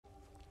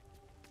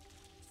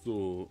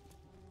So.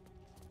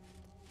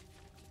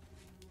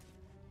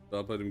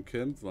 Da bei dem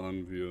Camp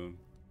waren wir.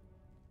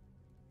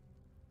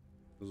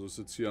 Also ist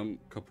jetzt hier am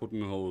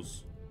kaputten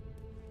Haus.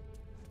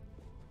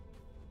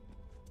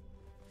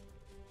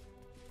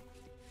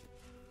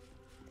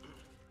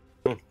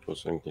 Wo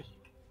ist eigentlich?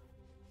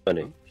 Ah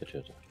ne, ich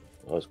hätte.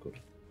 Alles gut.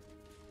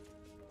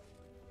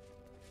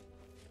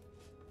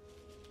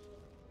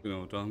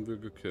 Genau, da haben wir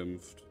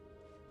gekämpft.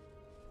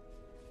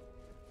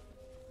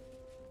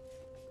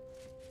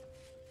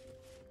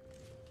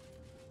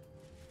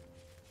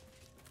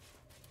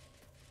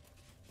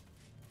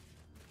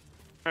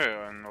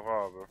 Hey, ein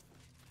Rabe.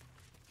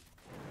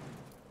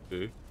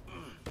 Okay.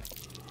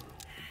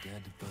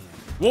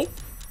 Wo?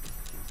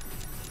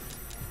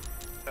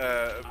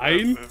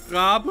 Ein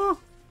Rabe?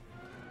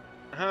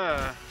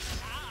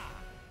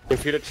 Ich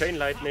empfehle Chain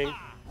Lightning.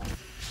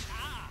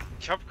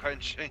 Ich hab keinen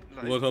Chain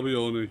Lightning. Was habe ich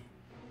auch nicht.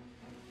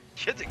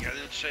 Ich hätte gerne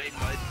einen Chain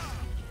Lightning.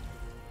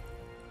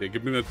 Der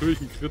gibt mir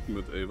natürlich einen Crit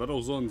mit, ey. Was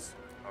auch sonst.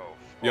 Auf,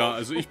 Ja, auf.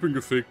 also ich bin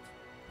gefickt.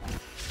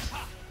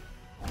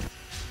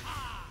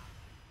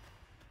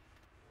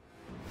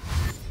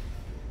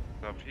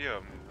 AP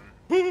haben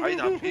die denn. Ein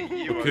AP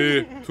jeweils.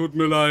 Okay, tut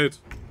mir leid.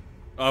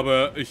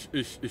 Aber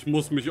ich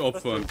muss mich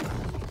opfern.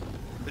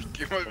 Ich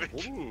geh mal weg.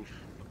 Warum?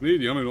 Nee,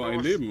 die haben ja nur ein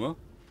Los. Leben, wa?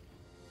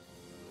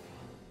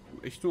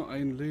 Echt nur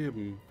ein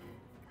Leben.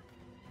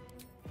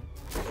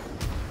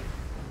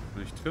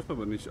 Ich treffe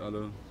aber nicht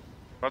alle.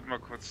 Warte mal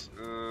kurz,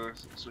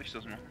 soll ich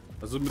das machen?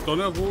 Also mit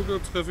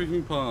Donnerwoge treffe ich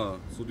ein paar.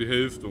 So die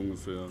Hälfte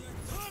ungefähr.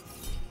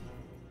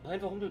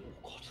 Nein, warum denn?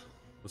 Oh Gott.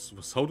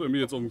 Was haut er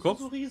mir jetzt auf den Kopf?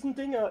 So riesen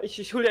Dinger.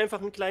 Ich hol dir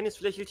einfach ein kleines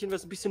Flächelchen,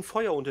 was ein bisschen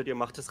Feuer unter dir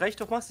macht. Das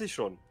reicht doch massig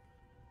schon.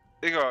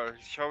 Egal,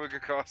 ich habe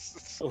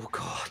gecastet. Oh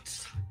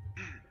Gott.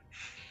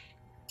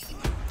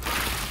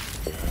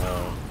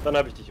 Ja, dann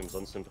habe ich dich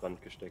umsonst in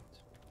Brand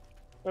gesteckt.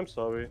 I'm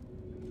sorry.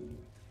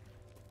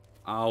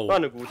 Au. War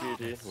eine gute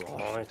Idee.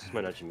 Oh, jetzt ist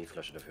meine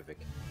Alchemieflasche dafür weg.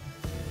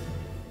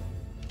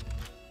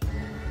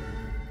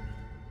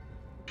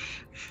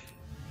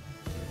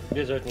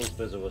 Wir sollten uns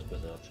bei sowas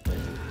besser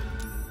absprechen.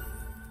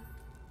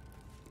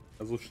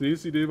 Also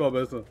Schnees Idee war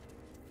besser.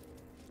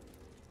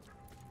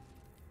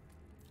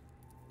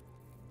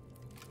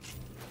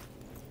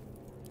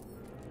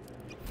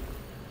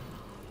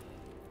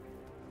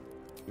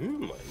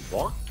 Ein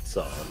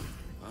Wortzahn.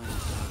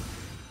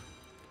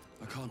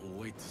 I can't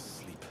wait to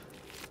sleep.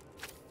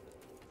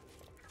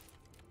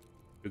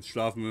 Jetzt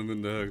schlafen, wenn wir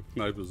in der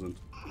Kneipe sind.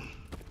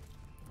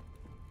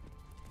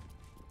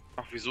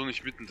 Ach, wieso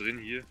nicht mittendrin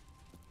hier?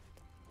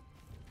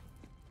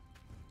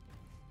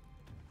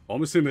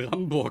 Warum ist hier ein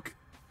Rambock?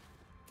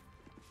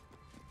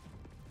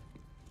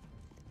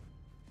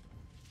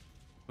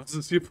 Was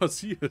ist hier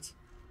passiert?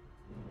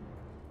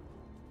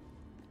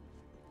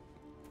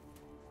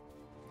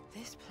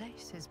 This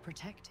place is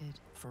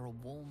protected. For a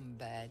warm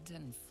bed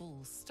and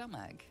full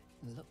stomach,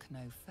 look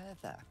no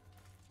further.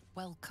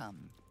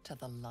 Welcome to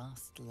the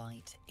Last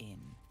Light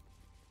Inn.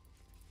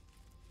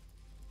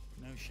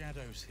 No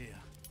shadows here.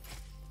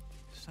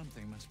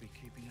 Something must be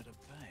keeping it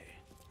at bay.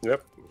 Ja,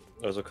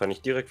 also kann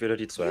ich direkt wieder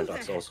die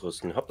 200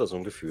 ausrüsten. Hab da so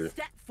ein Gefühl.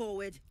 Step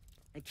forward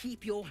and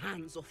keep your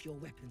hands off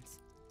your weapons.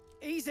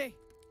 Easy.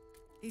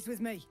 He's with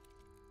me.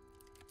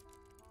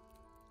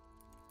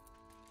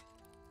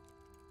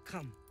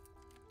 Come.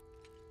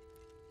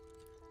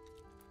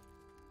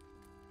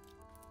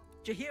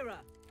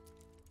 Jahira.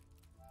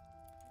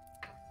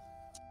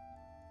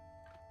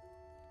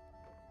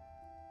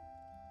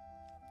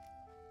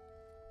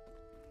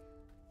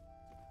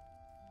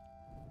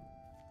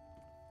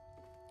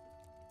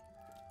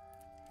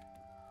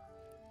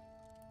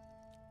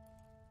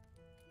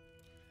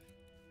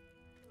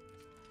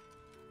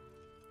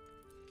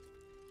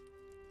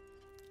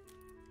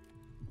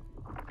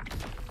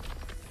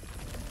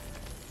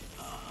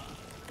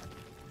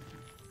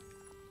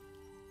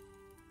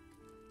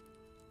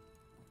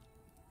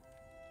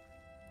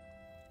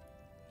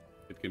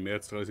 Geht mehr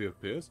als 30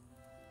 FPS?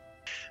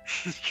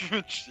 Ich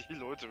wünschte, die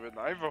Leute würden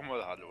einfach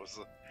mal Hallo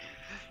sagen.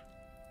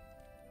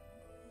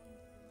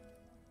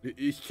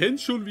 Ich kenn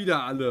schon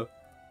wieder alle.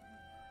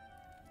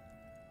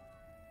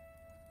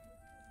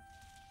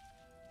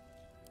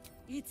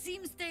 It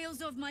seems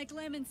tales of my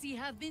clemency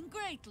have been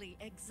greatly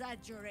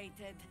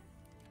exaggerated.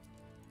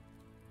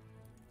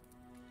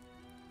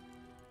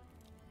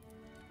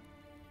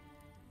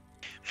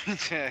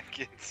 Mit der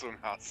Ergänzung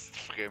hasst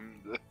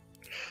Fremde.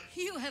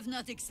 You have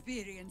not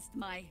experienced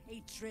my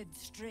hatred,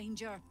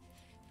 stranger.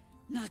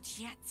 Not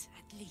yet,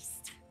 at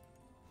least.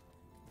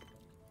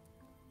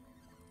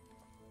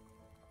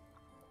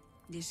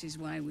 This is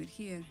why we're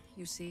here,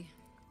 you see.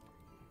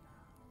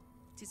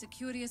 It is a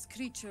curious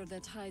creature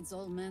that hides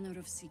all manner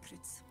of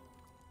secrets.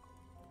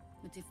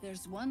 But if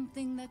there's one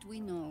thing that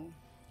we know,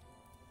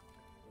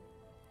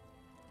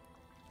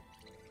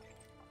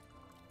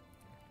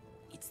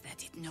 it's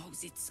that it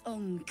knows its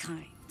own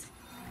kind.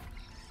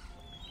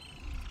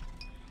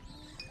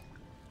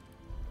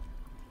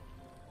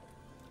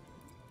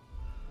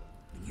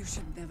 You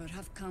should never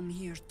have come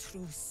here,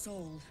 true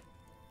soul.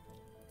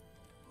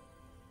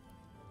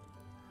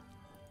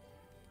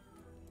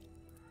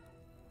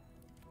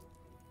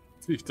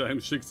 Sich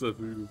deinem Schicksal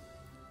fügen.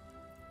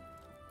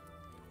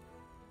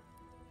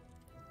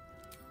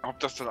 Ob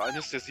das dann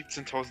eines der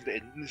 17.000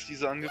 Enden ist, die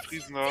sie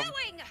angepriesen haben?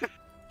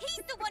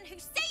 He's the one who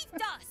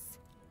saved us!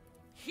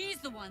 He's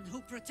the one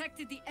who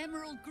protected the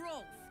Emerald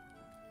Grove.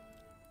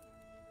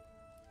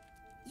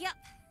 Yup.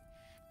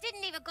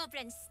 Didn't leave a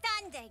goblin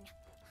standing.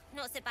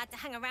 Not so bad to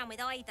hang around with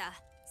either.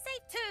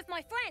 Saved 2 of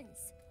my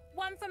friends.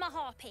 One from a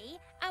harpy,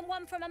 and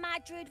one from a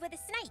mad druid with a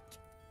snake.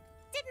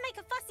 Didn't make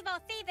a fuss of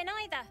our thieving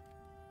either.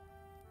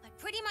 I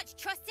pretty much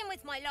trust him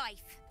with my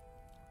life.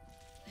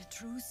 A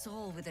true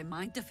soul with a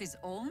mind of his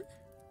own?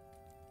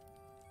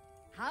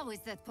 How is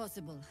that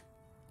possible?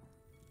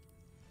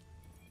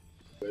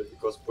 Well,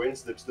 because brain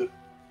slips it.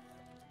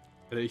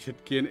 Alter, ich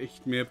hätte gern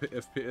echt mehr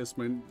FPS.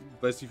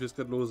 Weiß nicht, was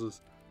gerade los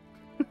ist.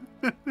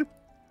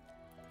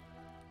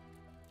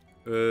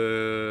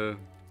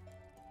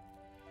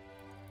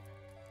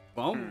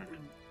 Warum?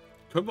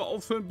 Können wir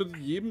aufhören, bitte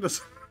jedem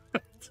das...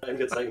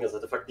 Wir zeigen das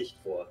Artefakt nicht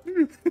vor.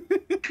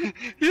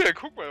 Hier,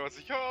 guck mal, was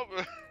ich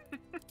habe.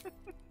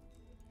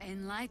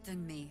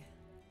 Enlighten me.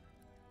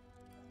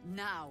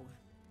 Now.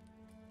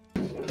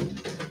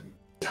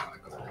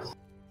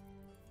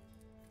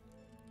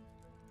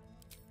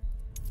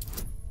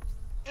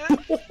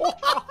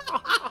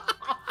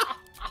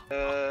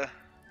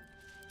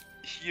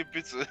 Hier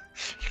bitte.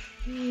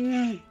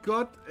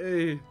 Gott,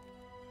 ey.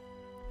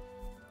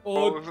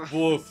 Und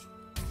Wurf.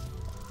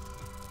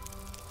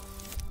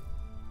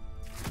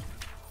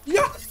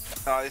 Ja!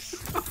 Nice.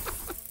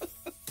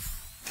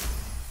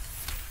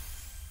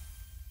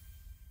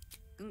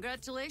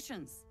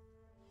 Congratulations.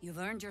 You've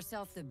earned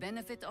yourself the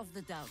benefit of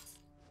the doubt.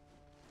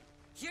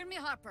 Hear me,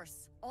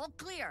 Harpers. All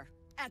clear.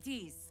 At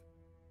ease.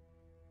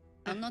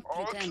 I'll not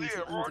All pretend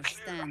clear, to all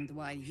understand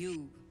why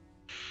you,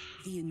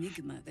 the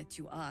enigma that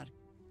you are,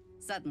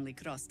 suddenly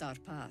crossed our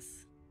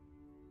path.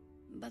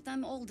 But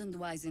I'm old and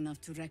wise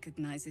enough to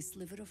recognize a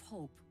sliver of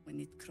hope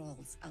when it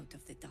crawls out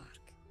of the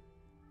dark.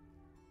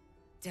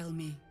 Tell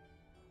me,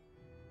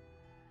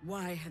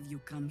 why have you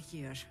come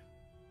here?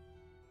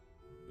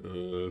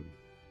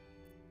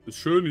 Ist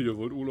schön hier,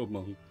 wollt Urlaub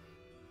machen.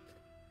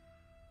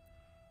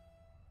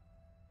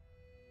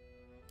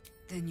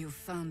 Then you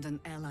found an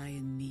ally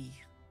in me.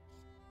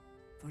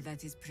 For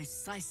that is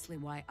precisely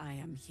why I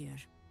am here.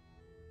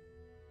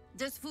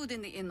 There's food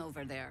in the inn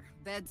over there.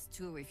 Beds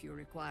too if you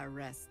require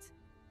rest.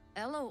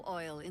 Aloe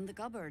oil in the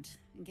cupboard,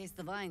 in case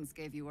the vines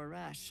gave you a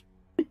rash.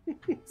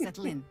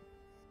 Settle in.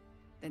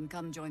 Then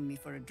come join me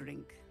for a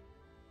drink.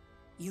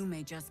 You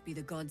may just be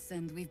the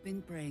godsend we've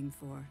been praying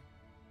for.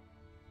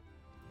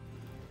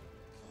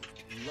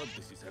 Blood,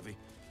 this is heavy.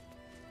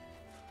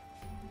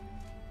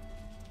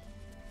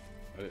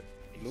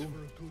 Hallo?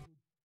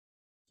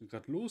 Was ist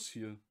gerade los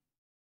hier?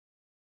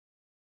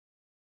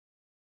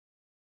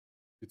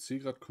 PC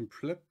gerade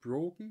komplett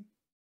broken?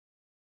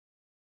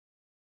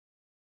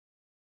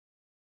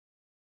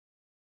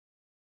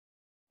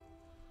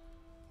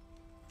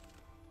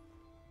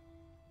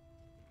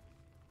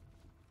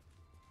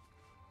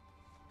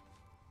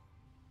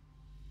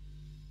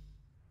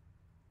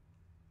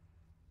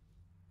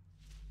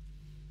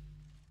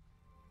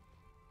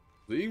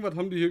 Also irgendwas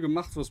haben die hier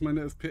gemacht, was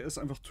meine FPS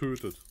einfach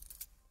tötet.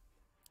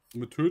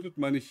 Und mit tötet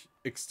meine ich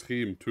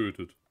extrem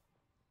tötet.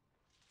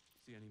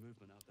 See any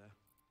movement out there?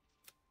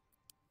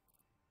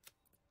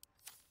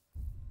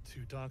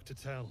 Too dark to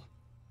tell.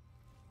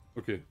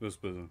 Okay, das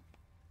ist besser.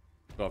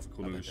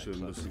 Strafchronologisch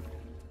ein bisschen.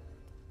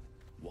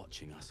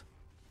 Watching us.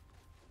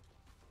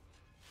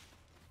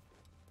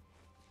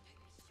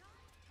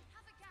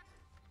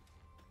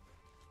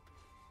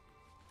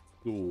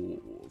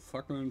 So,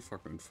 Fackeln,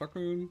 Fackeln,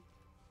 Fackeln.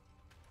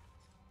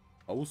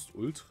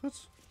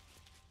 Ultrit?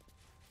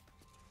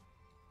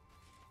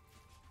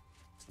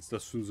 Was ist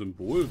das für ein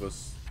Symbol?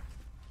 Was?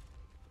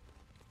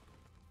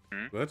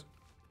 Was?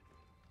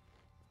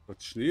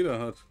 Was Schnee da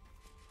hat?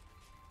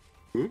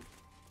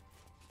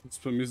 Das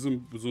ist bei mir so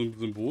ein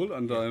Symbol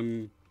an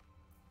deinem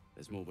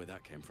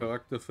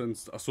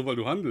Charakterfenster. Ach so, weil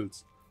du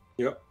handelst.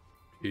 Ja.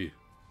 Okay.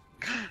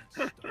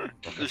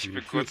 Ich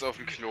bin kurz auf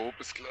dem Klo,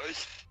 bis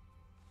gleich.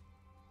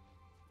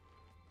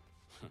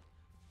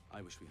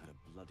 I wish we had a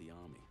bloody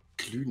army.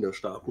 Glühender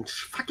Stab. Ein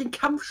fucking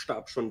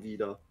Kampfstab schon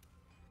wieder.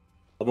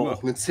 Aber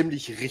auch einen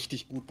ziemlich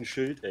richtig guten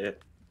Schild, ey.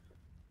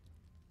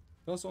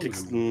 Das ist auch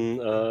Kriegst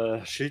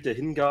ein Schild der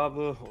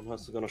Hingabe und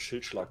hast sogar noch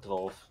Schildschlag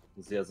drauf.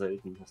 Sehr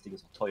selten. Das Ding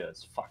ist auch teuer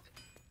als fuck.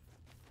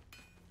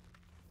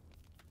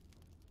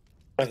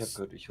 Ich hab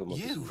gehört, ich hol mal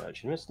ein bisschen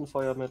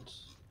Alchemistenfeuer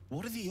mit.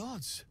 What are the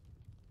odds?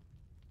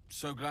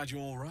 So glad you're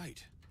all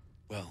right.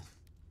 Well,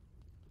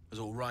 as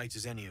all right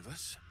as any of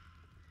us.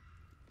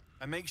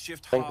 A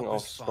makeshift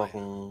harvest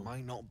fire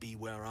might not be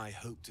where I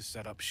hope to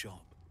set up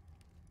shop.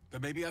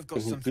 But maybe I've got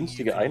Eine something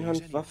günstige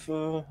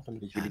Einhandwaffe,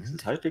 damit ich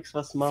wenigstens halbwegs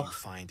was mache.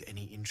 Find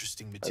any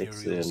interesting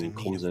materials 13, in need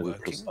of Krummsäbel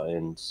working. plus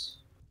 1.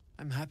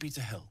 I'm happy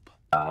to help.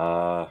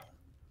 Ah.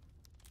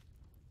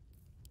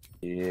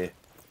 Okay.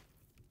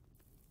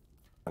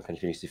 Dann kann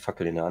ich wenigstens die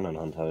Fackel in der anderen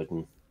Hand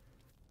halten.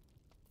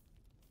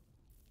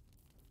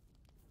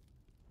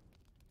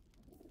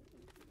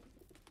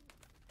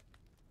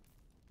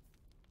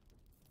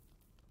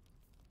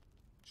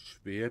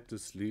 Schwert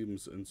des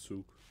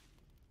Lebensentzug.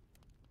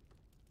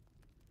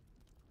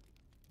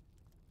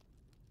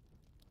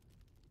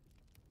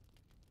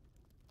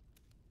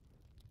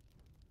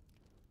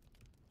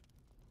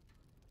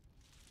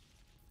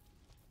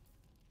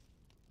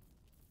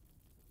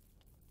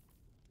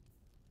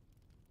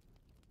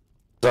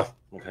 So,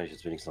 dann kann ich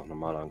jetzt wenigstens noch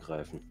normal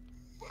angreifen.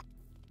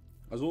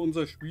 Also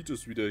unser Spiel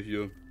ist wieder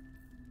hier.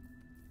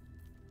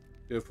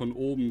 Der von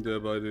oben, der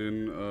bei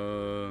den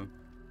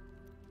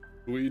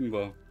Ruinen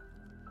war.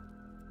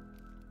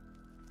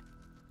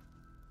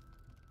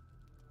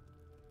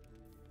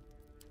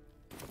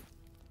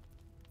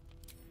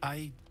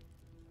 I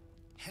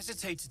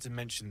hesitated to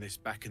mention this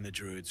back in the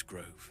Druid's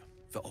Grove,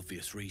 for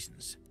obvious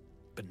reasons,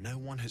 but no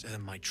one has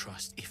earned my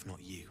trust if not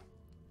you.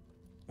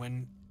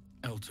 When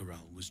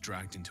Elturel was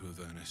dragged into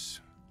Avernus,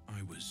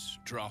 I was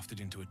drafted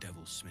into a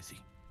devil's smithy.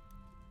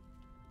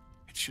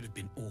 It should have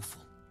been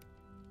awful.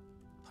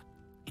 But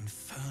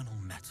infernal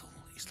metal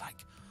is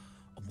like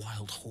a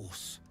wild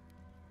horse.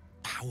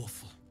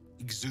 Powerful,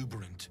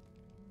 exuberant.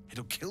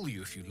 It'll kill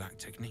you if you lack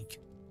technique.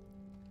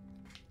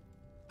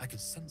 I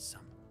could sense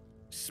some.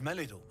 Smell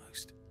it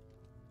almost.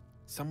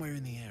 Somewhere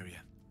in the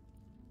area.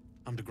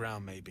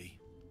 Underground, maybe.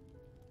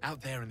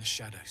 Out there in the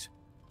shadows.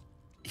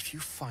 If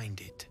you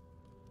find it,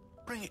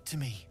 bring it to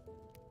me.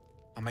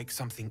 I'll make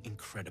something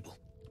incredible.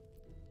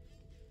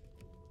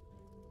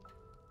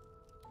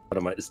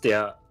 Warte mal, ist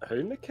der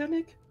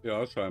Höllenmechanik?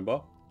 Ja,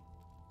 scheinbar.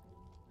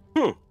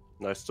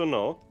 Nice to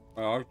know.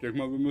 Ja, ich denke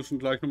mal, wir müssen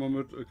gleich nochmal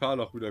mit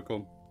Karlach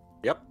wiederkommen.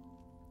 Ja.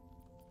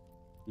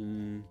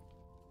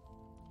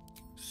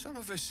 Some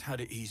of us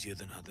had it easier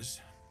than others.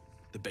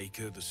 The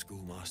baker, the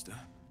schoolmaster.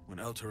 When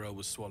Elturel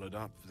was swallowed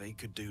up, they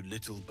could do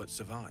little but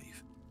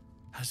survive.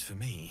 As for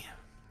me,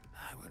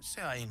 I won't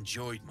say I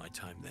enjoyed my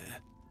time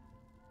there.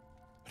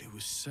 But it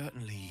was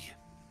certainly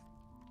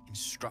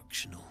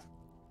instructional.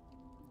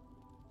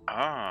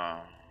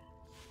 Ah.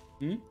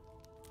 Ich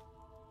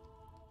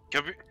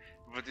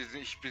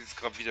bin jetzt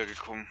gerade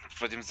wiedergekommen,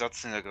 bei dem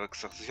Satz, den er gerade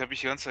gesagt hat. Ich habe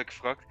mich die ganze Zeit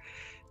gefragt,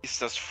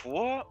 ist das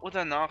vor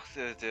oder nach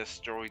der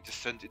Story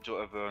Descent into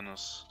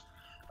Avernus?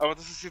 Aber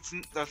das ist jetzt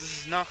das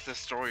ist nach der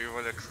Story,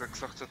 weil er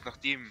gesagt hat,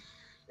 nachdem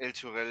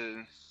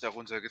Elturel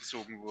darunter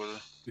gezogen wurde.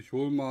 Ich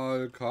hol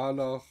mal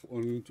Karlach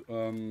und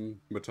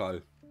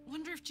Metall.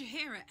 Wonder if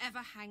Jaheira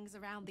ever hangs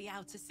around the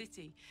outer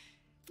city.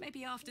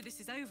 Maybe after this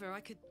is over,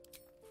 I could...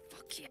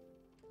 Fuck yeah.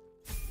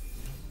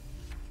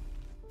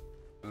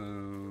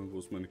 Wo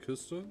ist meine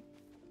Kiste?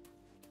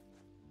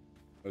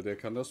 Weil der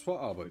kann das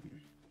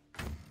verarbeiten.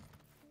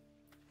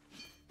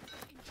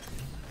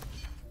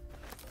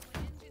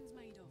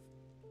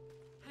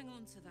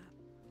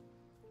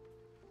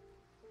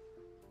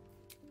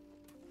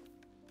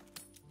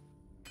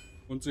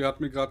 Und sie hat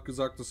mir gerade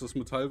gesagt, dass das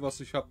Metall,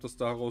 was ich habe, dass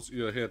daraus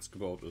ihr Herz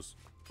gebaut ist.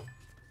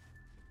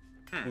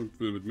 Und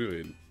will mit mir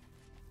reden.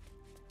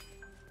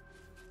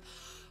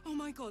 Oh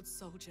my god,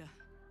 soldier.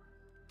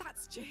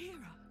 That's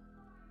Jaheira.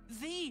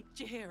 The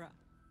Jaheira.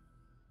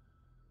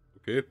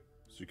 Okay,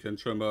 sie kennt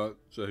scheinbar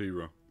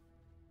Jaheira.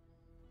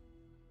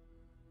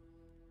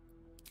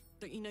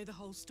 Don't you know the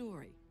whole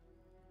story?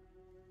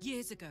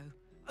 Years ago,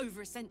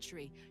 over a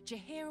century,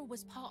 Jaheira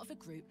was part of a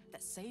group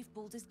that saved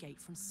Baldur's Gate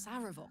from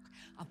Saravok,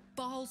 a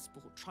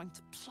Baalsport trying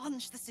to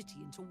plunge the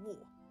city into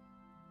war.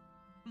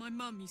 My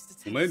mum used to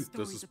tell Moment,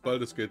 stories das ist about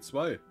Baldur's Gate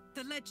 2.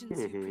 the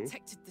legends who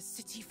protected the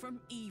city from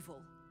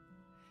evil.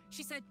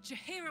 She said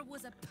Jaheira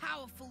was a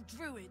powerful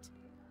druid,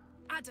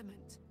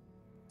 adamant,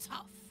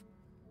 tough.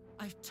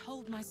 I've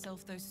told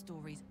myself those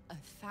stories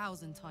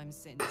 1,000 times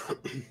since.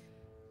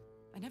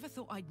 I never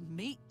thought I'd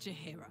meet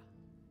Jaheira.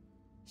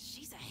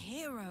 She's a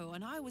hero,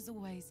 and I was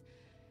always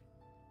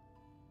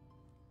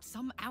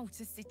some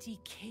outer city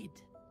kid.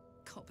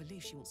 Can't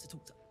believe she wants to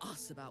talk to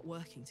us about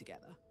working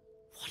together.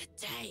 What a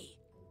day!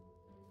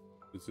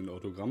 Willst du ein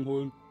Autogramm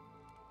holen?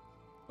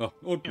 Ah,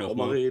 und Ja, noch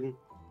mal reden.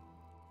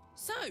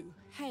 So,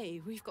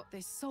 hey, we've got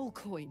this soul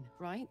coin,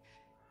 right?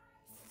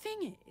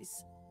 Thing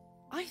is,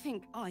 I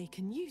think I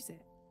can use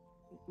it.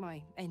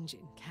 My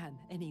engine can,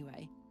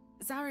 anyway.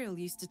 Zariel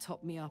used to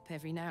top me up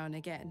every now and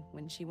again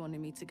when she wanted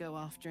me to go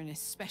after an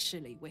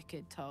especially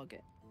wicked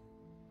target.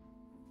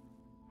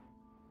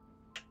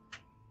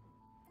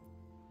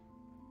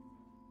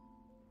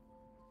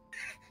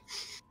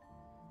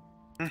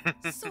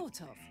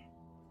 Sort of.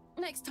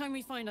 Next time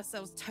we find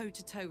ourselves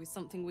toe-to-toe with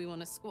something we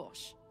want to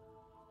squash,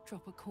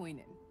 drop a coin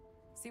in.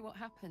 See what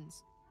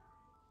happens.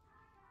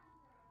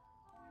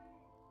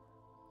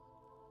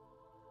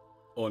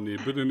 Oh nee,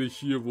 bitte nicht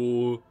hier,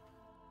 wo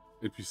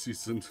NPCs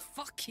sind.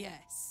 Fuck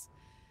yes.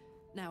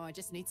 Now I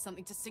just need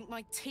something to sink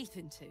my teeth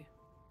into.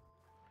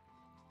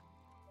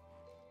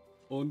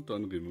 Und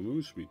dann reden wir mit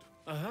dem Schmied.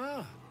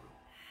 Aha.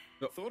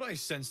 Ja. Thought I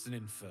sensed an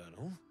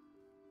infernal.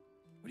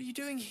 What are you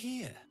doing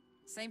here?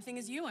 Same thing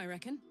as you, I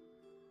reckon.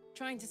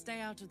 Trying to stay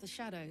out of the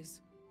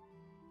shadows.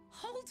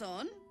 Hold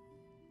on.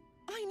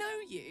 I know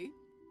you.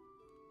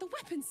 The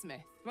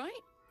weaponsmith,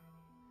 right?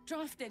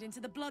 Drafted into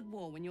the Blood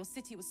War when your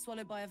city was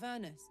swallowed by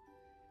Avernus.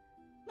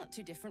 Not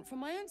too different from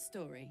my own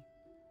story.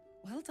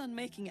 Well done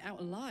making it out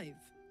alive.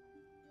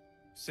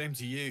 Same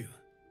to you.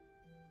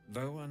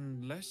 Though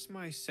unless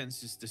my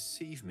senses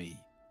deceive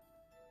me,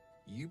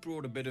 you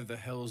brought a bit of the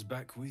hells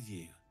back with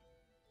you.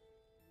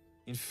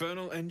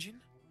 Infernal engine?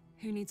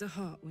 Who needs a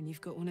heart when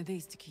you've got one of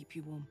these to keep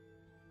you warm?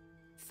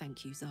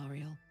 Thank you,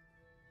 Zariel.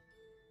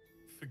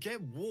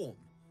 Forget warm.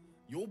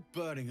 You're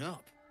burning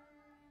up.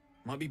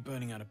 Might be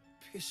burning out a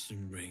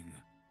piston ring.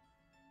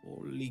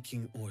 Or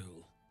leaking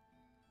oil.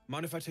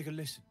 Mind if I take a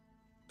listen?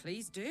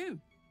 Please do.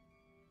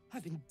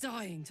 I've been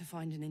dying to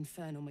find an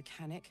infernal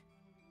mechanic.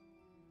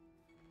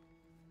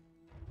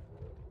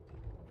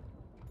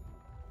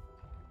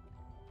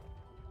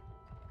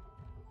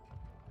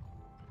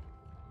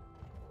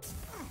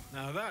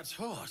 Now that's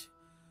hot.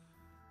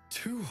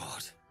 Too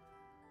hot.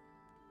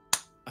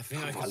 I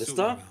think I can Alles sort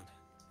da? it around.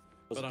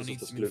 But I need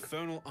some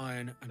infernal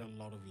iron and a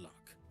lot of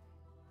luck.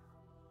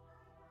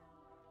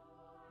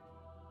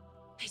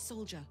 Hey,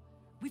 soldier.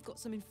 We've got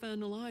some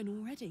infernal iron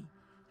already.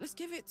 Let's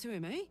give it to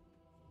him, eh?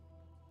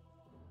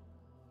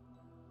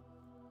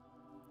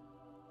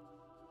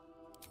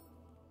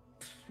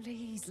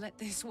 Please let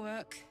this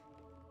work.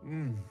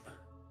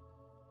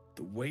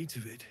 The weight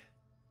of it.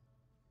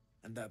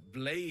 And that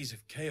blaze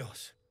of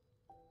chaos.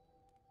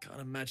 Can't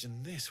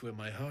imagine this where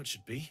my heart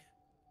should be.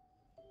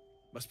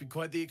 Must be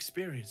quite the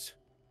experience.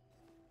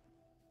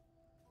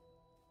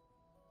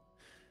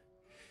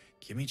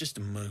 Give me just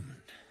a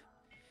moment.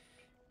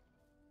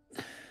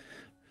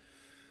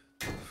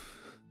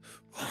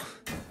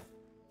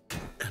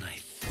 And I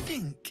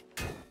think...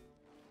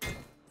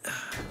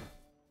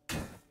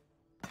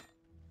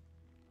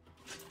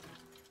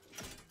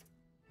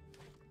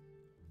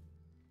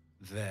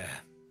 There.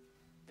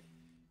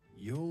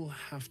 You'll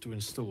have to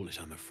install it,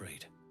 I'm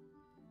afraid.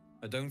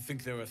 I don't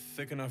think there are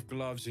thick enough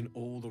gloves in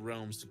all the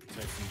realms to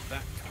protect from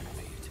that kind of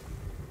heat.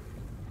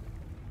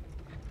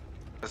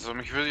 Also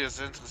mich würde jetzt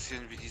sehr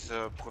interessieren, wie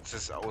dieser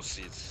Prozess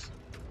aussieht.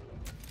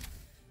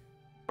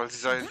 Weil sie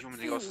sah ja nicht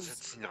unbedingt aus, als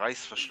hätte sie einen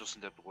Reißverschluss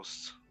in der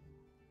Brust.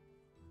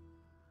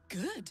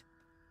 Good.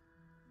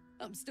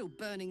 I'm still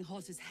burning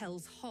hot as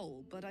hell's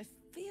hole, but I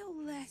feel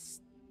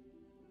less...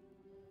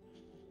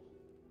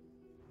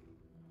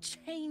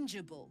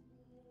 changeable.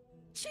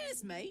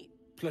 Cheers, mate.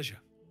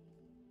 Pleasure.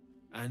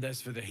 And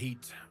as for the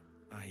heat,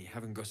 I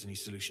haven't got any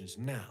solutions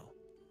now,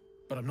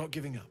 but I'm not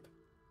giving up.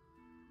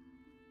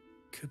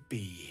 Could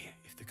be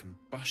if the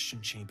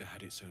combustion chamber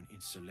had its own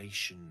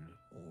insulation,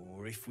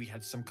 or if we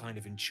had some kind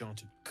of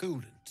enchanted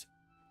coolant.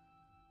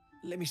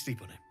 Let me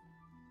sleep on it.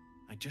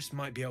 I just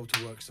might be able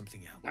to work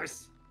something out.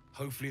 Nice.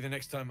 Hopefully the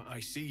next time I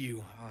see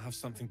you, I'll have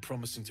something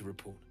promising to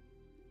report.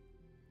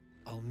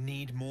 I'll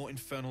need more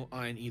infernal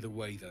iron either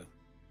way, though.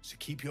 So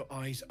keep your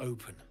eyes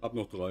open. Hab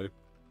noch 3.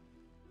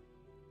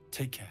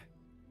 Take care.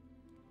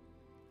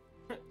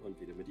 Und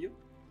wieder mit dir.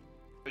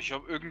 Ich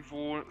habe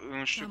irgendwo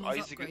ein Stück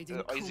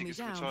eisiges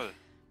Metall.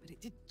 But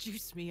it did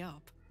juice me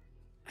up.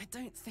 I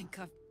don't think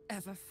I've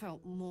ever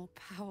felt more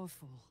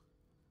powerful.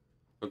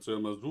 Kannst du ja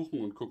mal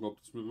suchen und gucken, ob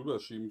du es mir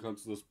rüberschieben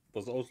kannst, dass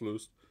was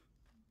auslöst.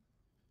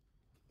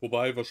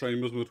 Wobei, wahrscheinlich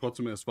müssen wir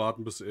trotzdem erst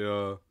warten, bis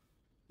er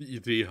die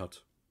Idee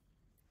hat.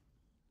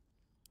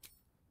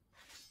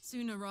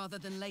 Sooner rather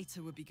than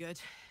later would be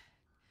good.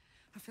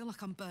 I feel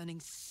like I'm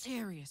burning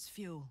serious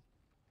fuel.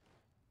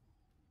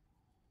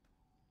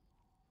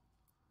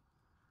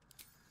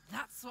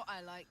 That's what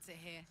I like to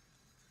hear.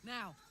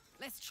 Now,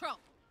 let's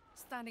trot.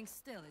 Standing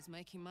still is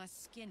making my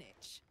skin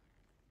itch.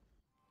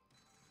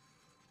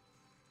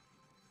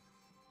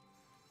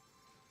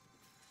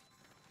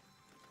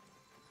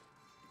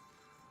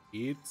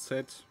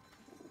 EZ.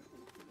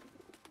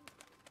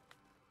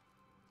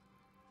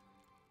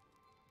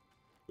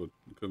 Gut,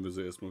 dann können wir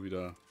sie erstmal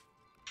wieder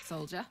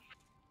Soldier.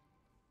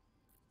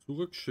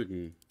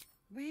 zurückschicken.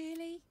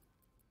 Really?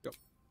 Ja.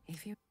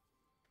 If you...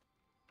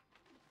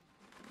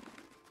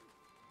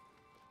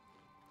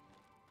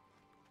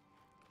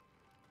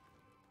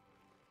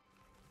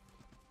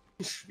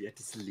 Schwert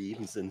des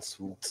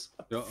Lebensentzugs.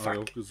 Ja, habe ich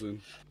auch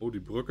gesehen. Oh,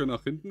 die Brücke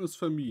nach hinten ist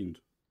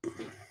vermint.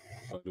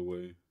 By the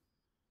way.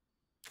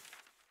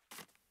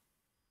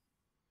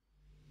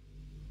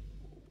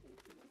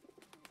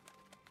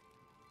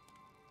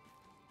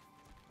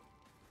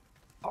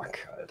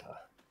 Fuck,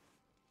 Alter.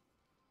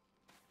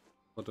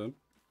 Was denn?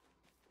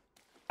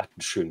 Hat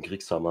einen schönen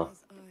Kriegshammer.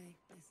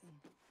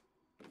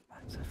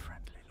 That's a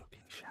friendly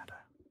looking shadow.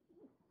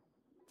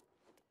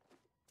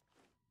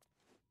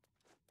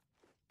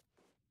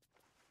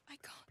 I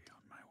can't be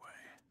on my way.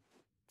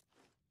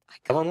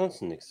 Aber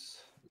ansonsten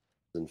nichts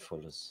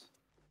Sinnvolles.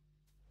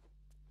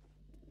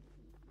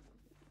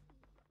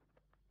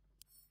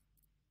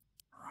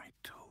 Right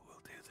tool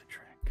will do the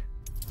trick.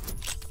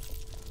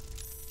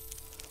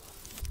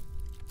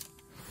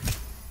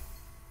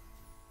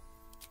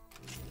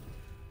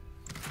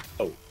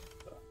 Oh,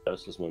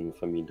 das ist mein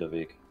verminter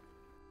Weg.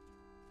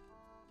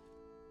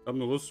 Ich habe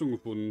eine Rüstung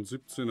gefunden.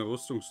 17er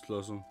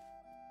Rüstungsklasse.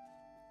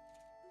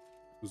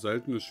 Eine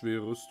seltene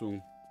schwere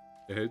Rüstung.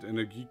 Erhält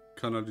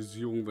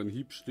Energiekanalisierung, wenn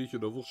Hieb, Stich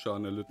oder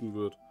Wurfschaden erlitten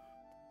wird.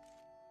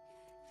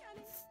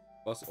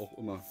 Was auch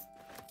immer.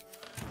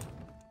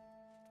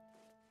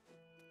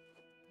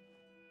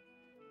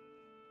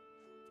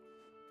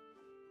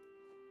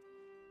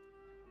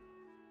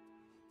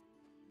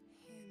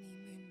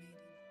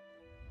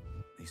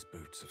 These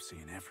boots have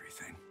seen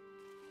everything.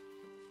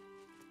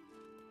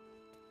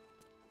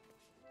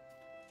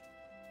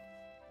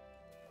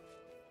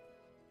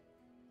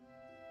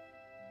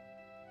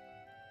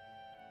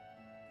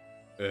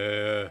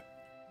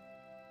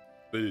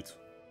 Bild.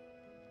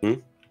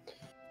 Hm?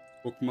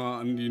 Guck mal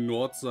an die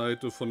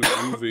Nordseite von dem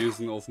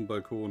Anwesen auf dem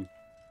Balkon.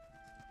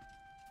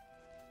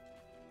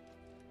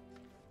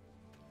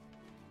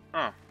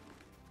 Ah.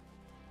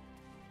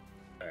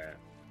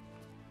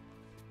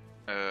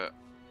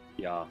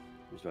 Ja,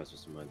 ich weiß,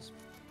 was du meinst.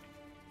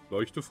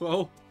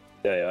 Leuchtefrau?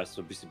 Ja, ist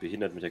so ein bisschen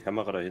behindert mit der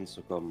Kamera dahin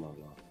zu kommen,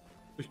 aber...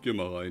 Ich geh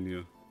mal rein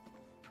hier.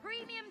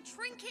 Premium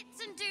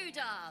trinkets and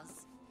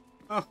doodads.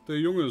 Ach, der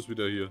Junge ist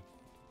wieder hier.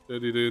 Der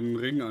dir den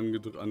Ring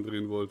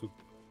andrehen wollte.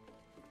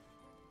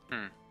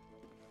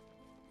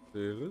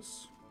 Der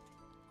ist.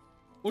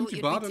 Und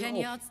die Barde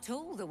auch.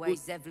 Tall, the way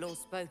Zevlor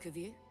spoke of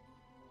you.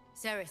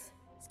 Ceres,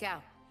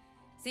 Scout.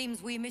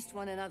 Seems we missed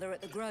one another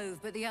at the Grove,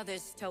 but the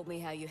others told me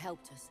how you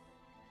helped us.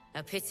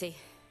 A pity.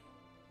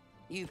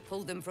 You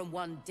pulled them from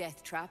one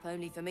death trap,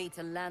 only for me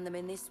to land them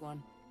in this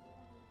one.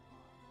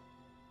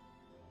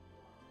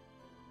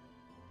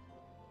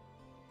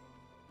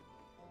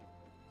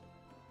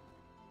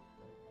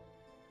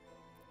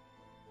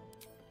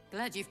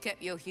 Glad you've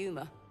kept your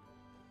humor.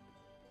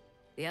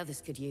 The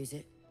others could use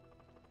it.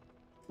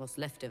 What's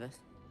left of us.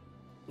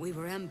 We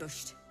were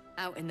ambushed,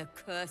 out in the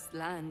cursed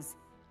lands.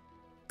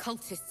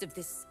 Cultists of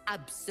this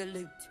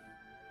absolute.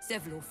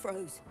 Zevlor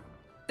froze,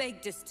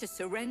 begged us to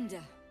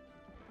surrender.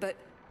 But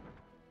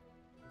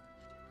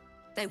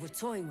they were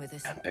toying with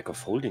us. Back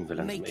of Holding will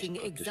langsam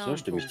echt praktisch. Da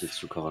stimme ich dir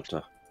zu,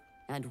 Charakter.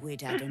 And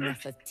we'd had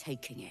enough of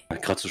taking it.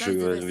 Gerade so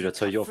schön wieder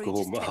Zeug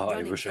aufgehoben. Ah,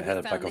 I wish I had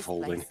a Back of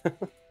Holding.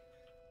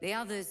 The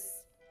others...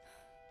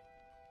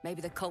 Maybe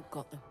the cult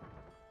got them.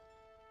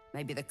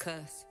 Maybe the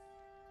curse.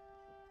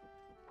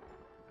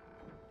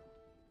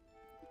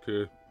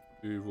 Okay,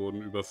 die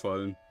wurden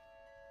überfallen.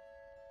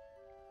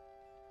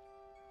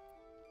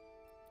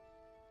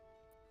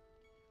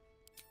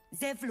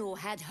 Zevlor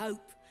had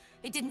hope.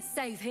 It didn't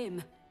save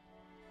him.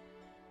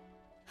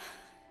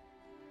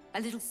 A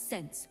little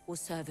sense will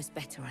serve us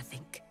better, I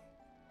think.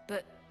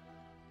 But...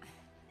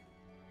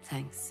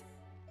 thanks.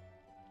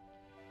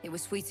 It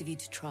was sweet of you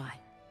to try.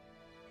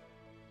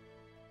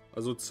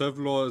 Also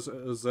Zevlor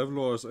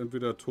ist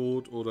entweder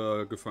tot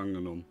oder gefangen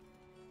genommen.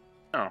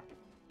 Ja.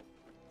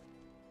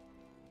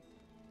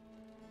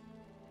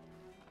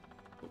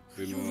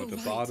 Sehen wir der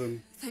Barde.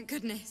 Thank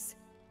goodness.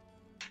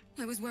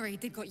 I was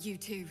worried they'd got you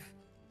too.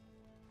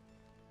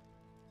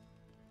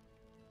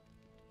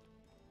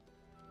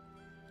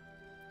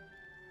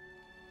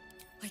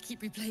 I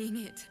keep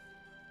replaying it.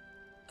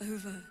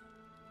 Over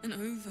and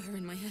over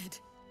in my head.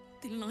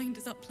 They lined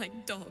us up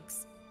like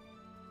dogs.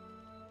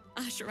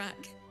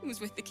 Asherak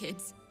was with the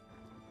kids,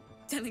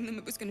 telling them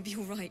it was going to be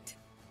all right.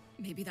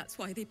 Maybe that's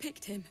why they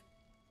picked him.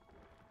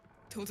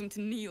 Told him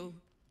to kneel.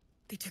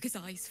 They took his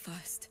eyes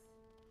first.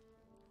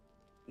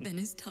 Then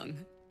his tongue.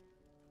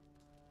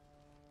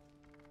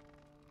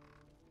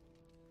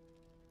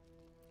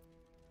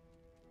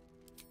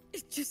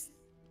 It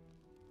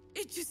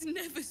just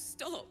never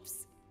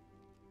stops.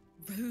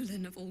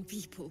 Roland, of all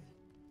people,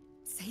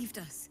 saved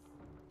us.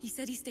 He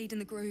said he stayed in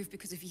the Grove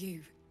because of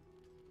you.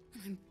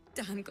 And I'm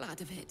damn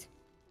glad of it.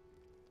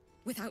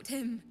 Without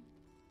him,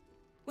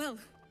 well,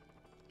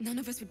 none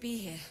of us would be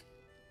here.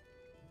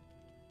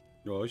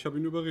 Ja, ich habe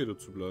ihn überredet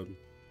zu bleiben.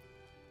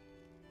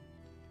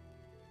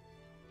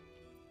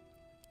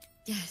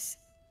 Yes.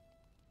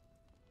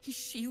 He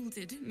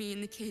shielded me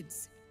and the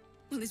kids,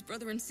 while his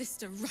brother and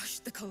sister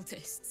rushed the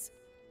cultists.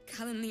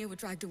 Cal and Leah were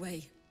dragged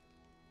away,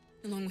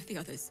 along with the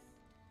others.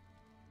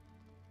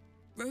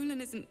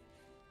 Roland isn't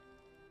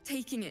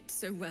taking it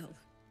so well.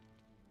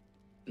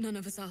 None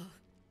of us are,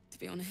 to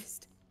be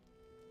honest.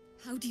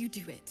 How do you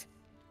do it?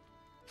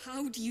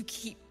 How do you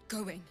keep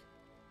going?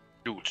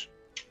 Gut.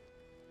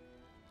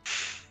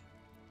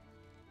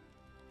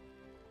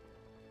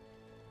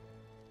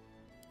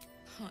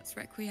 Heart's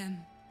Requiem,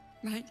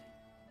 right?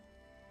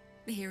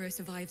 The hero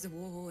survives a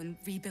war and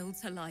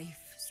rebuilds her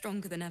life,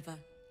 stronger than ever.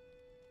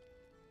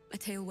 A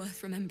tale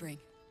worth remembering.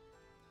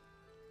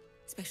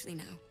 Especially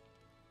now.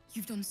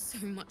 You've done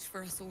so much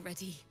for us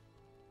already.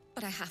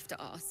 But I have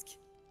to ask.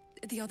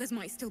 The others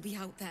might still be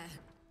out there.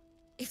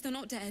 If they're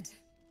not dead,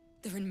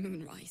 they're in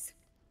Moonrise.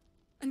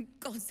 And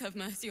gods have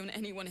mercy on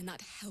anyone in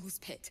that hell's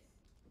pit.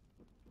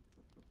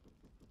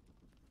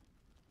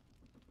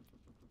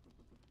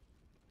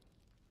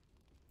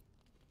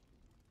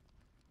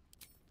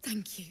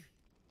 Thank you.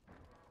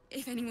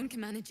 If anyone can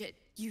manage it,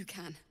 you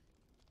can.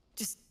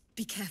 Just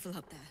be careful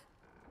up there,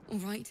 all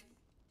right?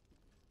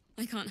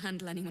 I can't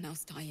handle anyone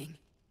else dying.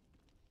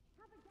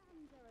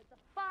 The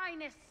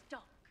finest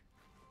stock.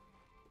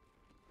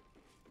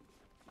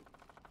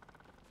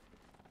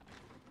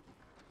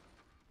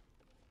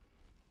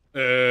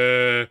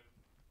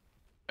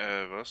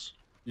 Was?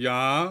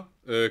 Ja,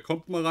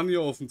 kommt mal ran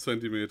hier auf den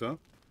Zentimeter.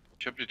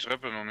 Ich habe die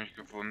Treppe noch nicht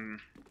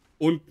gefunden.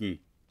 Unten.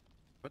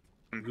 Was?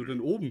 Wieso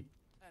denn oben?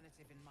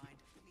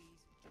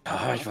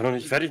 Ah, ich war noch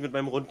nicht fertig mit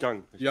meinem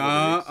Rundgang.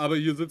 Ja, aber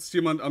hier sitzt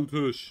jemand am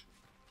Tisch.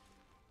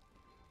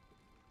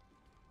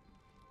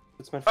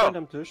 Sitzt mein Freund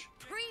am Tisch?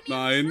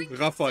 Nein,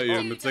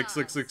 Raphael mit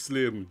 666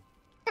 Leben.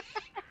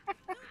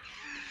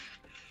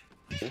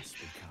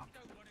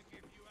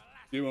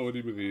 Gehen wir mit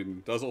ihm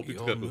reden. Da ist auch die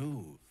Treppe.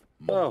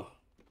 Oh.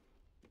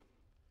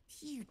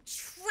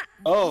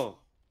 Oh.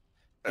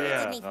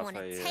 Didn't even want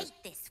to take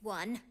this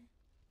one.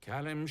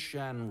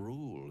 Kalimshan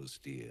rules,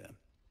 dear.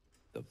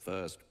 The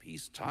first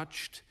piece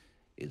touched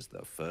is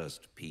the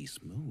first piece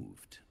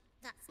moved.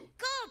 That's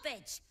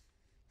garbage.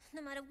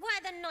 No matter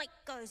where the night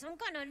goes, I'm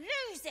gonna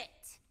lose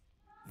it.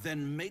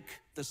 Then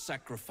make the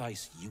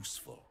sacrifice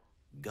useful.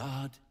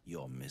 Guard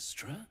your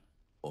Mistra,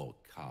 or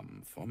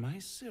come for my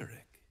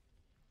Cyric.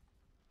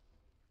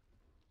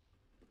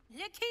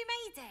 Look who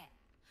made it.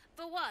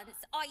 For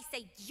once, I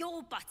saved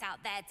your butt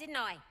out there, didn't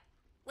I?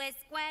 We're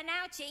square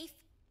now, Chief.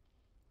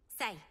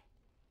 Say,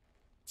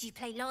 do you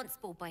play lance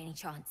ball by any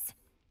chance?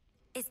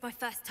 It's my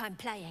first time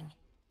playing.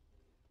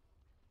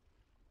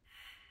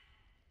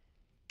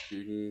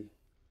 Gegen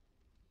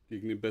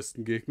den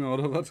besten Gegner,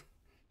 oder was?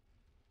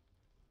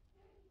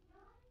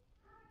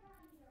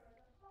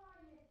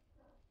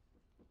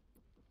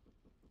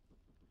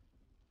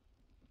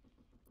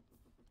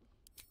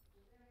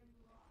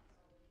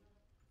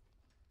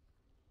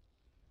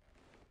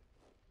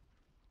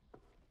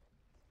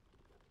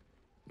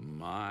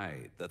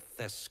 My, the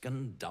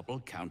Thescan double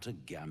counter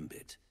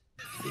gambit.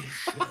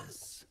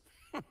 Vicious.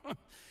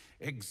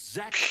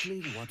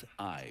 Exactly what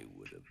I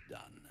would have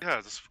done.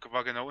 Ja, das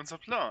war genau unser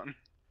Plan.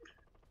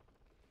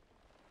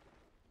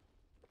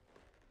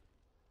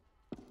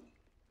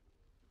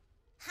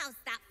 How's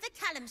that for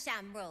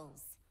Kalimshan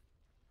rules?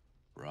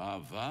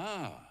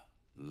 Brava.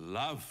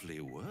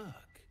 Lovely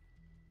work.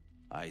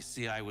 I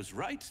see I was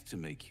right to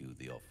make you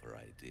the offer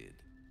I did.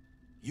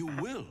 You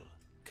will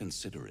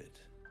consider it,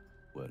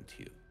 won't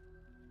you?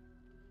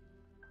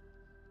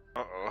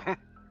 Uh-oh.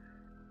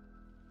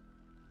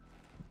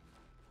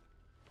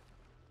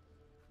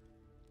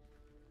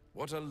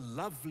 What a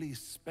lovely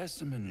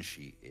specimen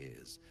she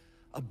is.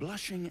 A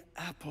blushing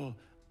apple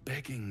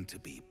begging to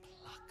be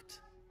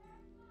plucked.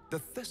 The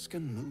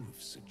Thescan move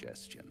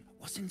suggestion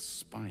was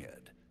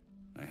inspired.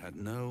 I had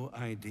no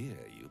idea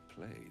you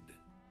played.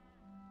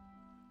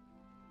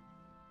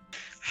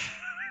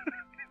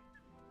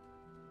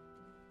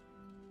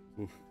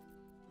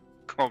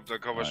 Komm, da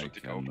kann man schon I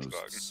dick can most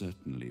auftragen.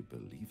 certainly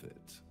believe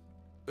it.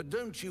 But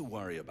don't you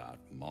worry about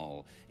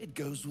Moll. It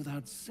goes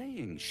without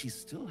saying she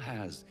still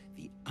has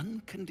the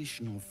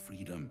unconditional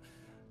freedom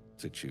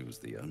to choose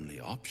the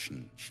only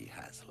option she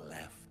has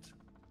left.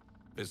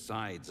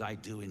 Besides, I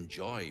do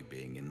enjoy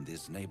being in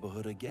this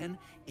neighborhood again.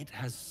 It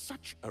has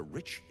such a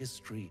rich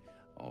history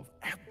of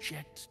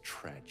abject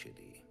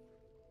tragedy.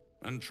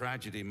 And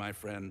tragedy, my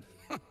friend,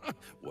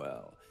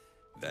 well,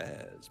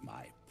 there's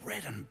my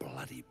bread and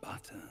bloody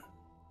butter.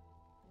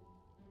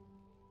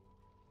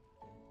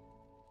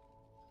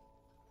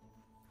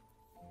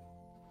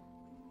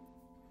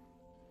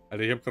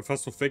 Alter, ich habe gerade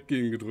fast auf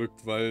Weggehen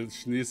gedrückt, weil das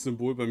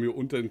Schneesymbol bei mir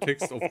unter den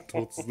Text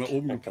aufgetaucht ist, nach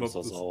oben geploppt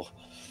ist. Auch.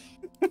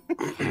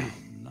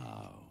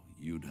 Now,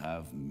 you'd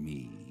have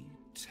me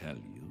tell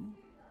you,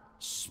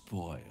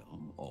 spoil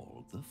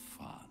all the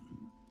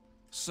fun.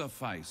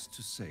 Suffice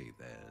to say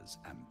there's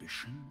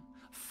ambition,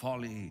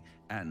 folly,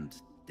 and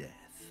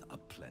death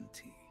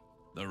aplenty.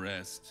 The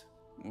rest,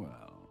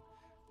 well,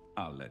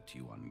 I'll let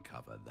you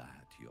uncover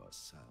that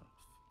yourself.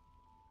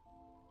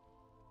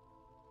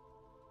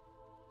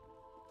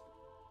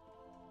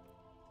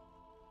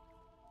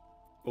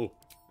 Oh,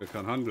 er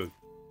kann handeln.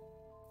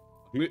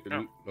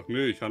 Ach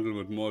nee, ich handle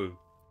mit Moll.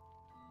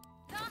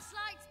 Best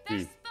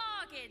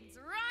bargains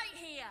right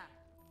here.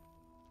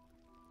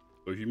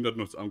 Soll ich ihm das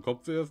noch am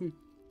Kopf werfen?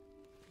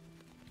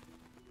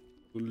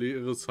 So ein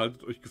leeres,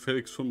 haltet euch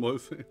gefälligst von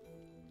Mollfell.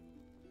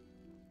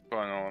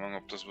 Keine Ahnung,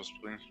 ob das was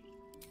bringt.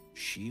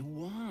 She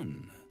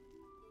won.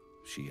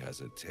 She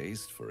has a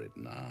taste for it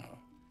now.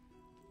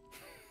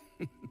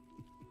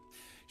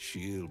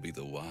 She'll be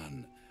the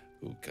one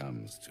who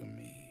comes to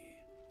me.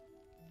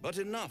 But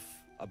enough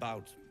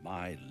about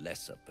my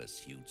lesser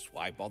pursuits.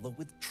 Why bother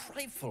with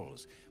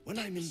trifles when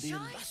I'm in the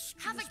illustrious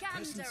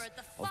presence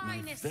of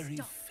my very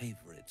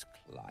favorite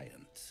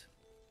client?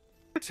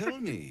 Tell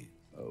me,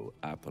 oh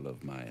apple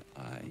of my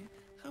eye,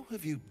 how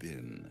have you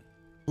been?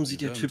 Warum sieht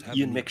der Typ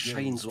Ian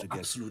McShane so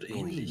absolut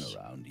ähnlich?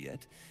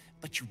 Yet,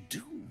 but you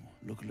do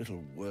look a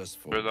little worse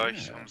for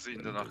Vielleicht haben sie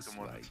ihn danach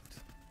gemoddet.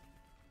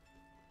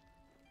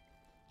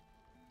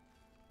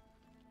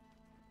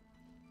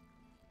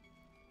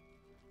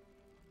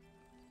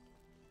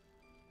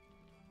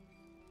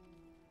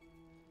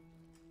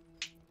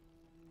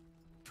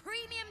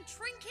 Premium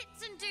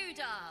trinkets and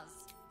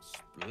doodahs.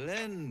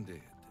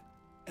 Splendid.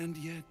 And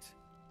yet,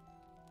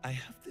 I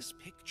have this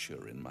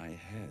picture in my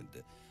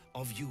head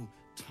of you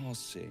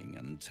tossing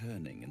and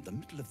turning in the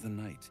middle of the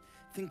night,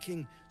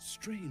 thinking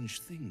strange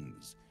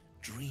things,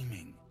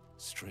 dreaming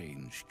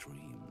strange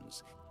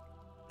dreams.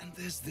 And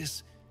there's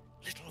this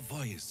little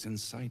voice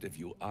inside of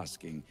you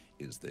asking,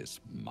 is this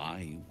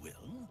my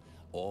will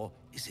Or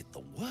is it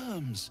the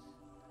worms?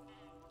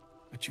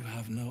 But you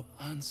have no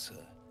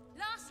answer.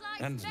 Last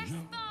night's And best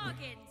no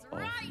bargains, way of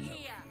right knowing.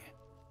 here.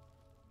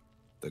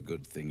 The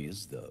good thing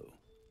is, though,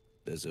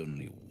 there's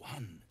only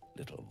one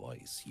little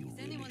voice you Is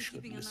really anyone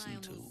should keeping an eye listen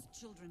on to. those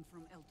children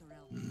from El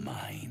Dorel?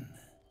 Mine.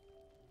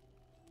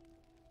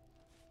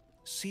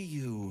 See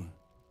you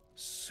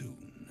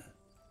soon.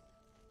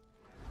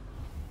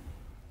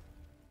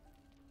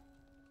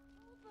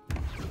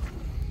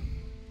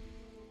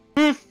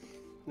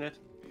 Nett.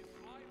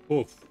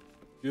 Puff.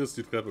 Hier ist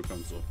die Treppe,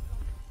 kannst du.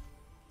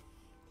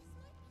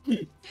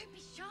 Don't be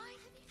shy.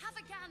 Have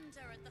a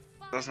gander at the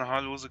fire. Das ist eine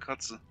haarlose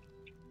Katze.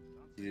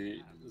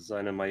 Die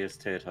seine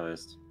Majestät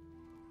heißt.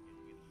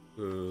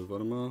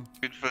 Warte mal. Auf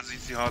jeden Fall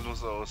sieht sie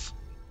haarlos aus.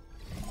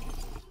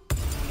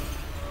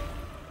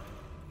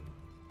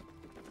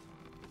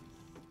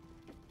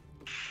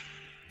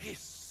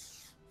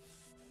 Hiss!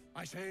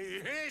 I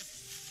say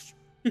hiss!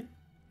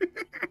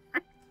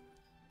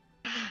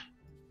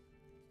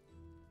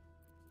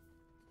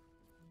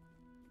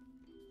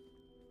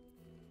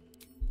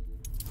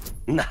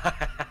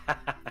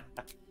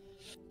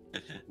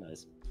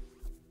 Nice.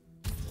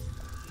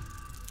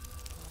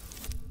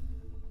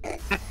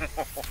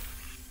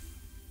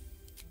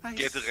 I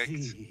Get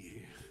direkt.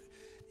 see.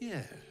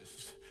 Yes,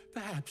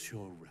 perhaps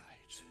you're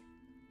right.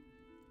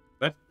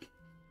 Was?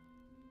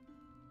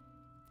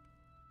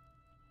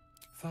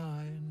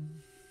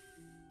 Fine.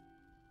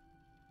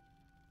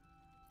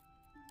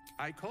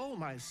 I call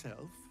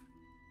myself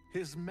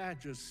His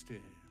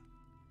Majesty.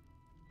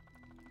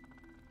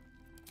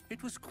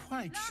 It was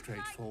quite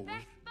straightforward.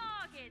 Best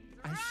bargains,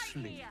 I right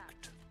slinked. here.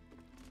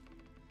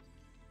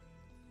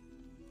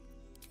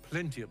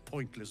 Plenty of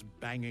pointless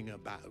banging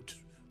about.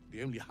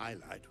 The only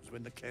highlight was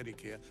when the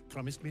cleric here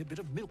promised me a bit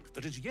of milk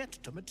that is yet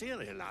to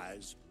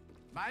materialize.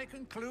 My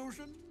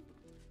conclusion?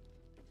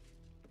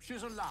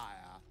 She's a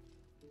liar.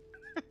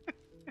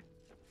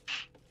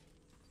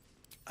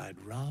 I'd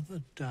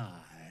rather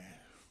die.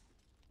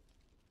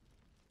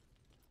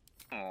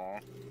 Oh.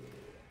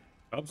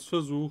 Hab's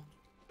versucht.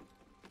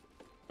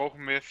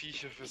 Brauchen mehr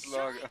Viecher fürs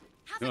Lager.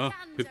 Ja,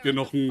 hätten wir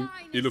noch einen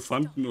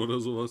Elefanten oder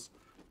sowas.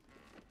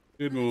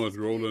 Reden wir mal mit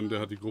Roland,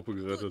 der hat die Gruppe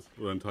gerettet.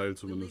 Oder einen Teil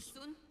zumindest.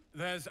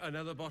 There's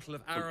another bottle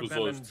of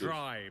Arabellum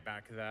Dry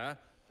back there.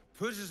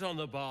 Put it on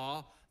the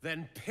bar,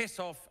 then piss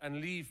off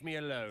and leave me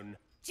alone.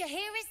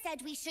 Jahira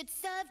said we should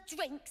serve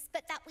drinks,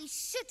 but that we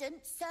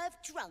shouldn't serve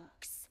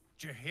drunks.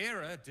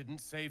 Jahira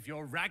didn't save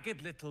your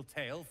ragged little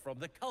tail from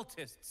the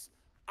cultists.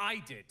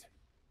 I did.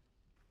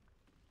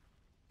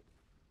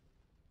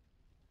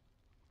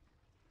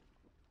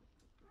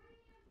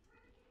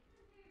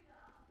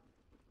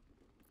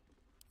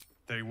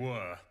 They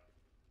were.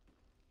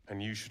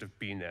 And you should have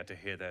been there to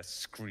hear their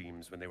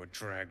screams when they were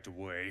dragged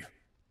away.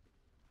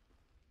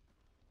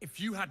 If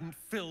you hadn't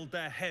filled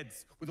their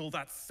heads with all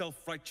that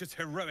self-righteous,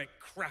 heroic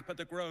crap at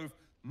the Grove,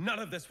 none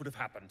of this would have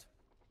happened.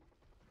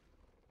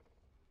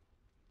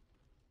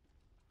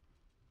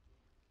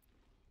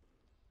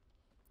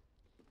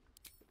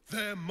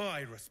 They're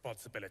my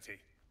responsibility.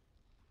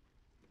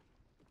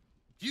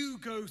 You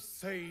go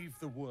save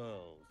the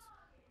world.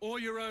 Or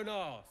your own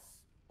arse.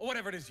 Or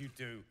whatever it is you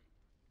do.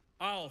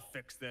 I'll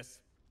fix this.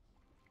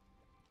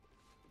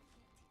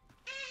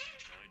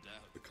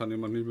 Da kann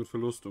jemand nicht mit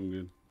Verlust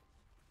umgehen.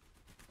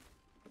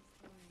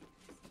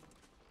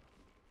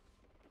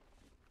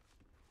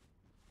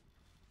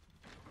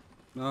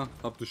 Na,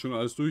 habt ihr schon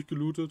alles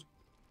durchgelootet?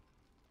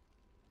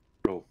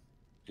 Oh,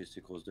 hier ist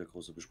der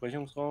große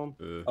Besprechungsraum.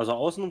 Also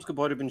außen ums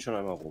Gebäude bin ich schon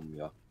einmal rum,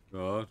 ja.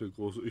 Ja, der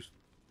große. Ich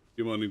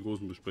gehe mal in den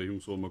großen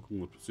Besprechungsraum, mal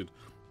gucken, was passiert.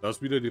 Da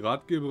ist wieder die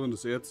Ratgeberin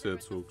des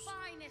Erzherzogs.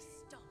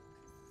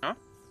 Ja?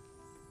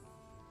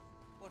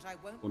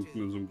 Unten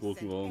in so einem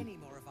großen Raum.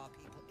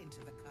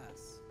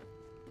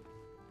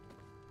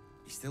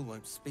 He still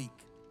won't speak.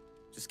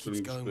 Just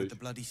keeps going with the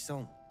bloody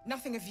song.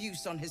 Nothing of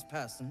use on his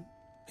person.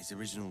 His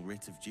original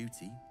writ of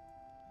duty,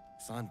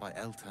 signed by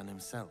Eltan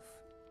himself.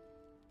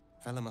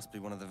 Fella must be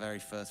one of the very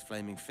first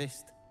Flaming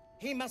Fist.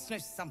 He must know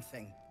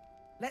something.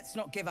 Let's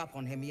not give up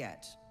on him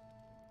yet.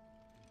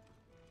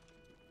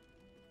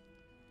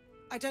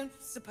 I don't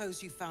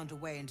suppose you found a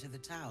way into the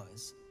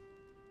towers?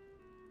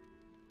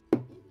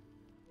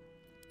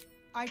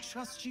 I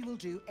trust you will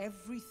do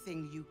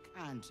everything you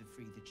can to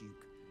free the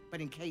Duke.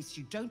 But in case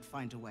you don't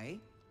find a way,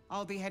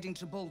 I'll be heading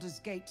to Baldur's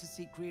Gate to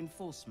seek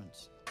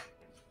reinforcements.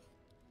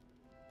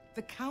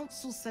 The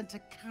Council sent a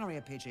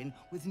carrier pigeon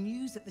with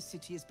news that the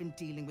city has been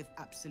dealing with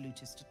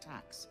absolutist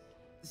attacks.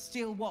 The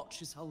Steel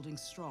Watch is holding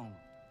strong.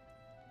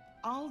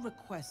 I'll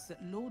request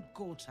that Lord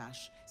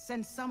Gortash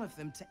send some of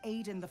them to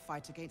aid in the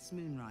fight against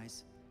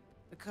Moonrise.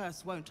 The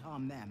curse won't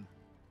harm them.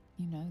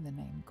 You know the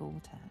name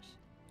Gortash,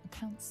 a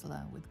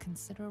councillor with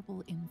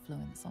considerable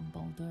influence on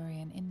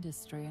Baldurian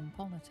industry and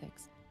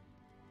politics.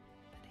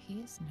 But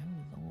he is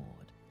no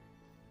lord.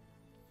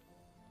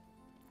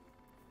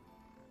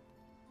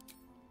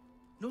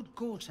 Lord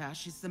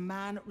Gortash is the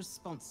man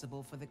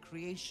responsible for the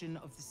creation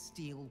of the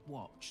Steel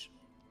Watch.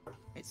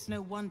 It's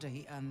no wonder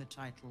he earned the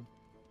title.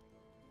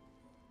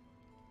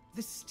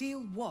 The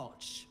Steel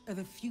Watch are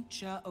the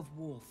future of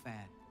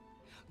warfare.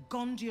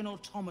 Gondian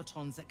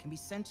automatons that can be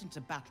sent into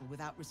battle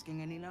without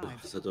risking any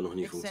lives. Das hat doch noch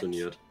nie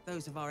funktioniert.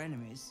 Those of our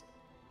enemies.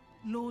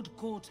 Lord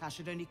Gortash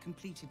had only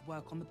completed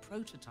work on the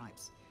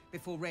prototypes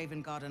before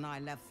Ravengard and I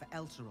left for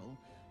Elturel,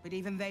 but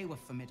even they were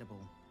formidable.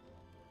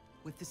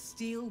 With the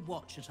Steel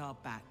Watch at our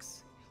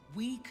backs,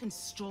 we can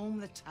storm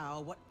the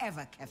tower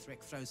whatever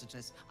Ketheric throws at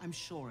us, I'm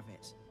sure of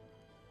it.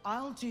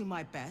 I'll do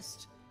my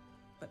best,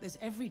 but there's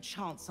every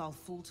chance I'll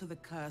fall to the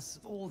curse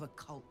or the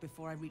cult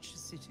before I reach the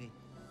city.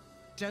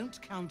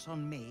 Don't count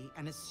on me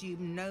and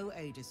assume no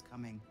aid is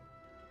coming.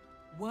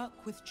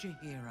 Work with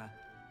Jaheira.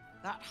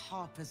 That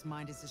Harper's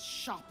mind is as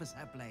sharp as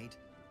her blade.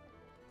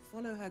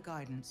 Follow her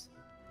guidance.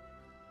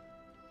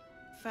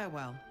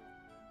 Farewell.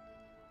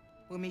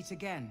 We'll meet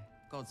again,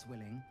 God's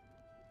willing.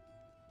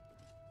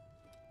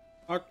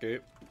 Okay.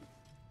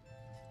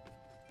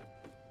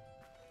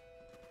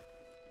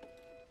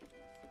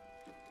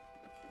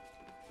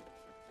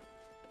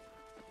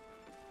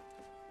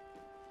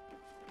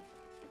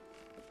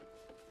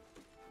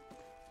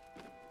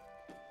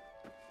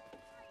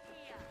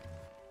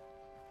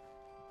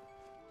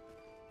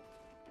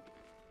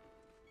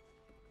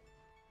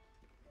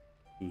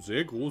 Ein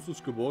sehr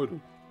großes Gebäude.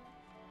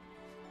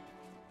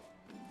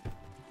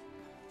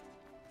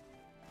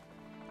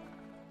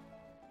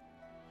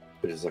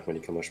 Bitte sag mal,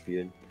 die kann man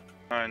spielen.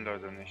 Nein,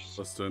 leider nicht.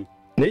 Was denn?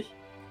 Nicht?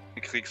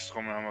 Die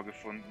Kriegstrommel haben wir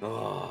gefunden.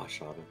 Ah,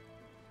 schade.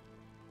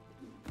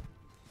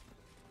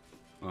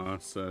 Ah,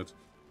 sad.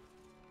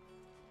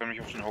 Ich kann mich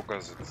auf den Hocker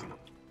setzen.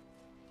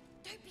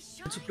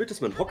 Ich bin so blöd,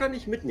 dass man einen Hocker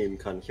nicht mitnehmen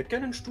kann. Ich hätte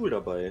gerne einen Stuhl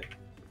dabei.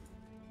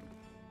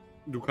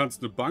 Du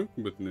kannst eine Bank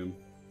mitnehmen.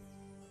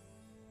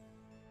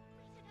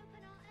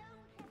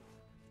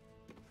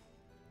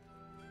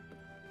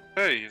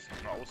 Hey, hier ist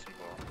noch eine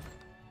Außenbar.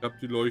 Ich habe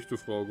die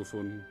Leuchtefrau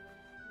gefunden.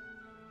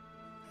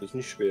 Das ist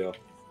nicht schwer.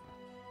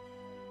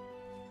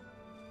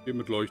 Geh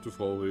mit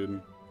Leuchtefrau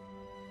reden.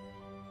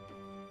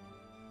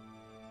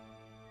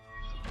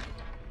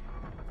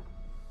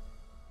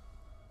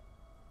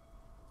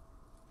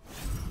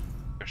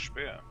 Der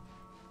Speer.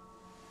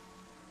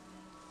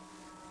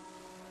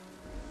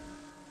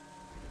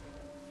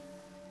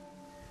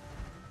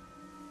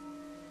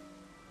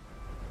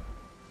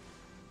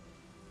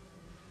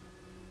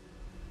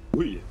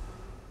 Ui.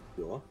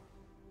 Ja.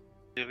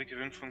 Der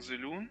Gewinn von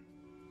Selun.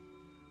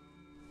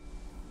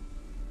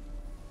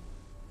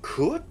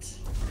 Gut.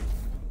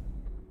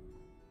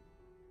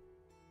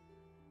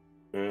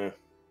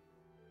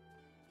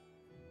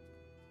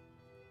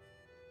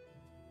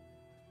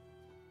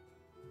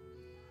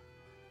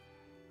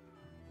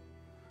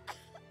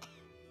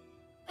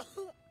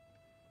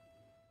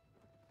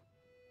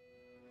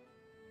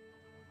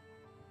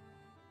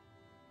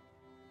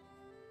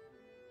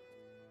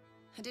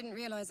 I didn't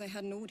realize I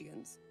had an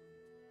audience.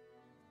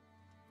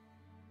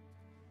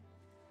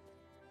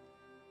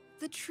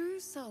 The true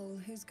soul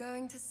who's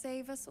going to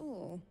save us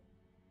all.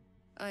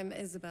 I'm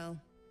Isabel.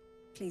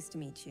 Pleased to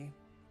meet you.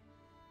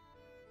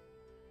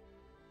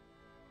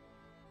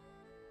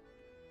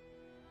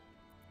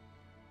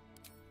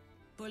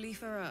 Bully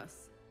for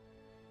us.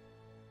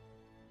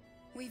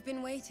 We've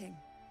been waiting,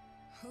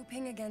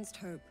 hoping against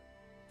hope,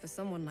 for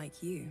someone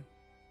like you.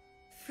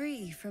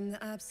 Free from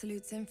the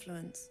Absolute's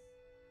influence,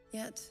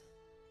 yet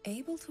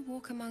able to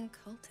walk among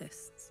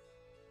cultists.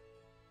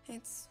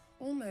 It's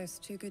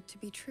almost too good to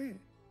be true.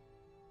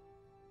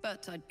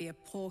 But I'd be a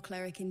poor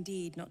cleric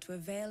indeed not to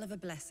avail of a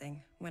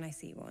blessing when I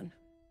see one.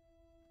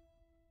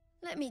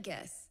 Let me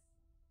guess.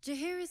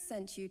 Jaheira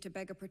sent you to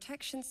beg a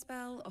protection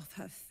spell off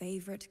her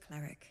favorite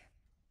cleric.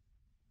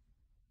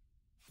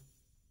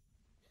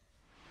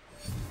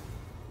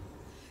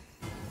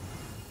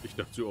 Ich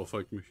dachte, sie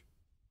ohrfeigt mich.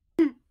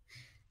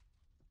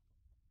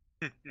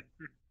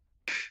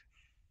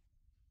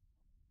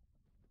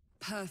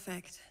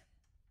 Perfect.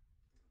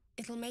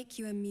 It'll make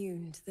you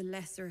immune to the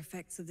lesser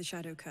effects of the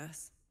Shadow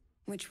Curse,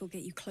 which will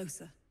get you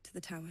closer to the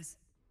towers.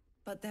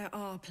 But there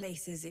are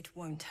places it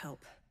won't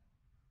help.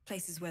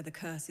 Places where the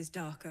curse is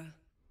darker,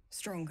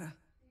 stronger.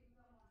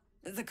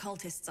 The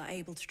cultists are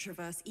able to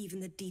traverse even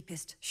the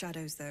deepest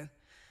shadows, though.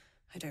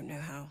 I don't know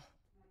how.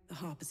 The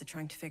Harpers are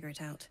trying to figure it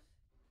out.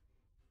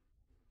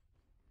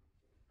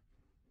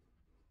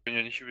 Können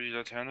ja nicht über die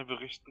Laterne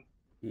berichten.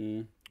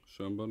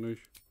 Scheinbar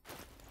nicht.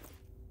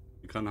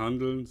 Sie kann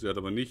handeln, sie hat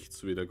aber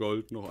nichts, weder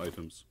Gold noch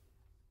Items.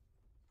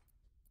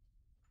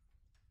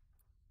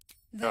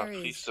 Ja,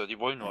 Priester, die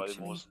wollen nur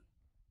Almosen.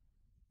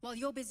 While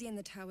you're busy in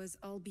the towers,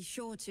 I'll be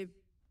sure to...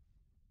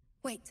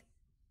 Wait.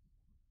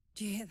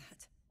 Do you hear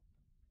that?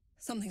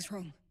 Something's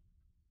wrong.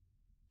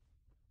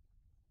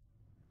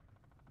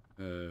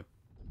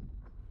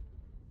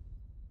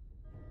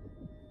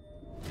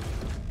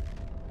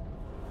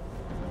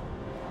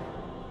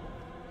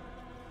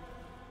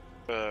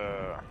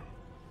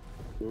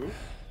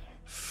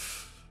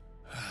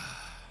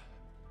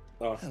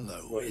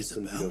 Hello,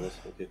 Isabel.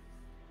 Okay.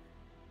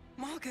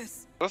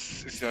 Marcus!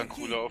 Das ist ja ein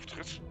cooler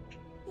Auftritt.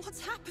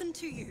 What's happened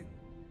to you?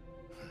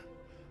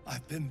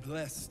 I've been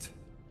blessed.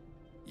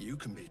 You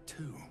can be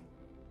too.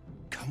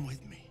 Come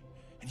with me.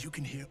 and you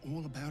can hear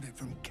all about it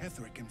from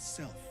Ketherick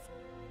himself.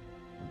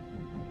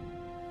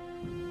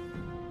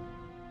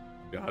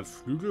 Er hat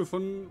Flügel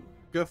von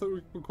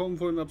Ketherick bekommen,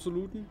 von den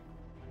Absoluten?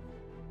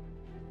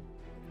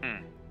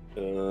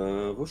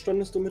 Wo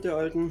standest du mit der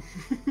Alten?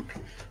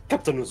 Ich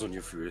hab da nur so ein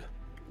Gefühl.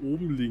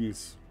 Oben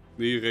links.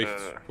 Nee,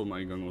 rechts vom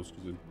Eingang aus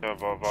gesehen. Ja,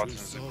 aber warte eine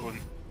Sekunde.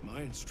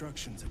 My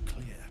instructions are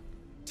clear.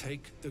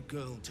 Take the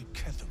girl to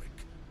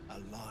Ketherick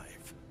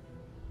alive.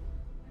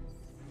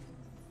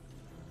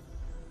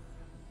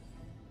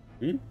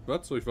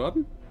 Was? Soll ich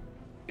warten?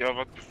 Ja,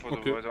 warte, bevor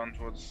du weiter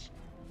antwortest.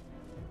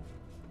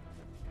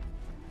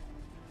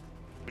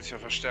 Willst ja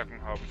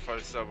Verstärkung haben,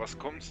 falls da was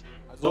kommt.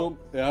 Also,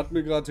 er hat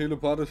mir gerade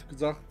telepathisch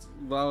gesagt,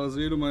 wahre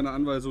Seele, meine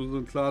Anweisungen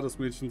sind klar, das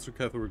Mädchen zu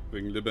Ketherick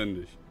bringen,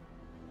 lebendig.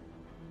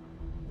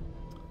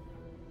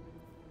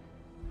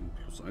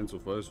 +1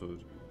 auf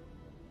Weisheit.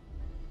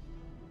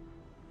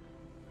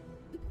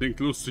 Denk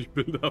lustig,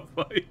 bin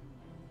dabei.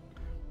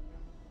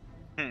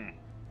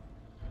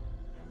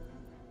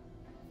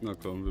 Na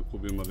komm, wir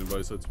probieren mal den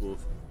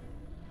Weisheitswurf.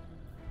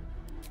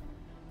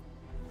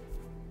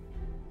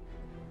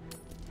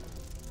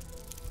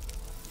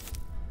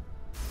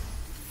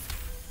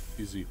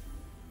 Easy.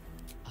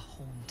 A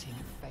haunting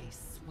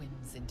face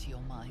swims into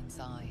your mind's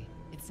eye,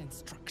 its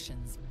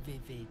instructions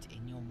vivid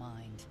in your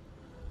mind.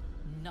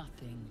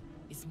 Nothing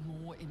is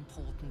more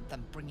important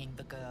than bringing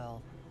the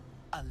girl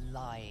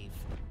alive.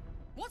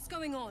 What's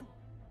going on?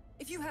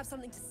 If you have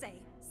something to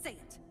say, say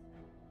it.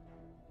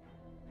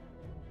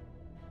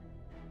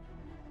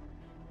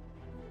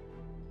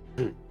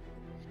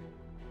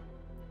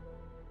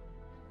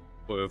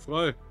 Feuer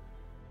frei.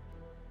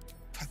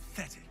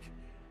 Pathetic.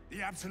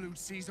 The Absolute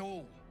sees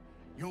all.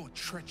 Your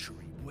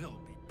treachery will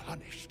be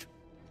punished.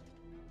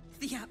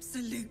 The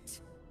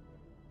Absolute.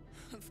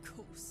 Of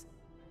course.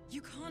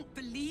 You can't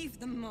believe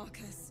them,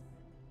 Marcus.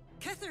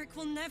 Ketherick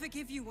will never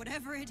give you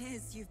whatever it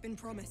is you've been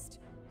promised.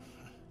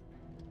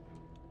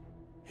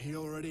 He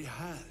already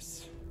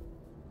has.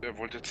 Er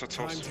wollte jetzt das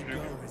Haus Time to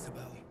go,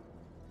 Isabel.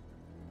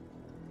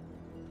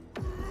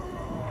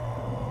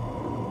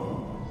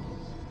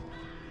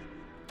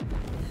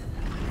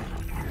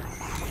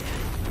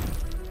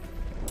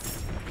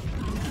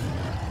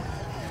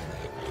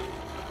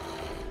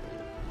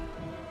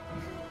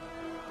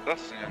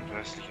 Das sind ja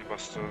hässliche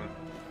Bastarde.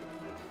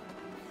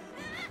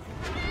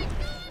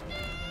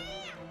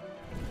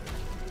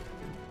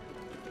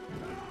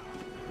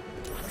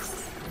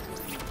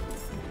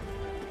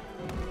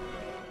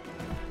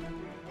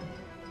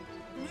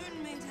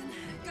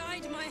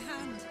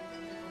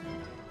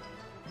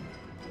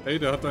 Hey,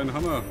 der hat deinen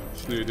Hammer,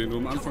 Schnee, den du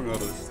am Anfang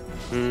hattest.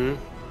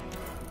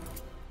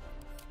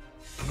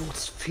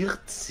 Plus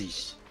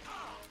 40.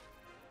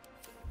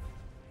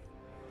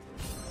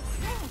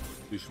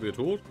 Die ist schwer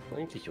tot?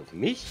 Eigentlich auf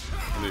mich?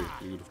 Nee,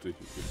 die geht auf dich.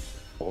 Okay.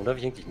 Warum darf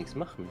ich eigentlich nichts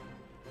machen?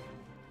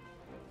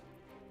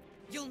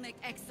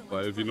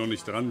 Weil wir noch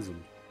nicht dran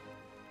sind.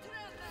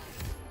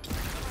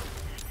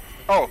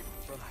 Oh!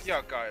 Ja,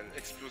 geil.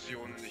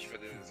 Explosionen, ich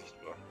werde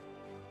sichtbar.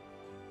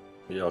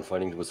 Ja, und vor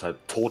allen Dingen, du bist halt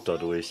tot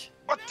dadurch.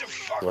 What the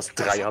fuck? Du hast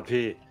 3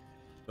 HP.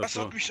 Was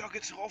hat mich da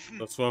getroffen?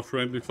 Das war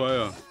Friendly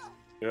Fire.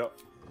 Ja.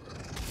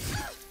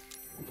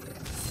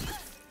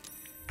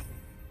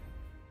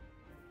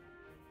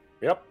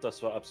 Ja,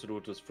 das war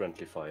absolutes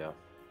Friendly Fire.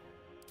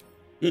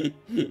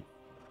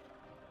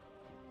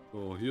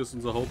 So, hier ist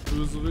unser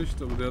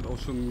Hauptbösewicht, aber der hat auch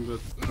schon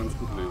ganz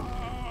gut Leben.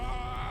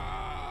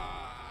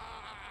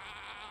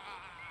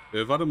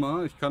 Warte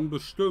mal, ich kann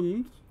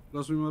bestimmt...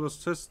 Lass mich mal das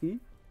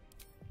testen.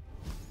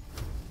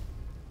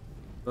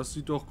 Das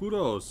sieht doch gut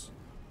aus.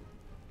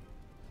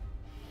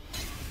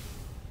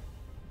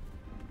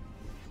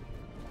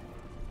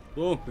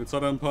 So, jetzt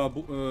hat er ein paar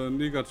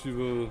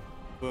negative...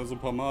 Also ein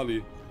paar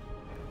Mali.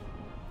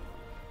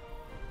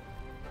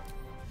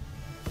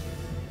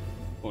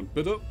 Und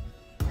bitte.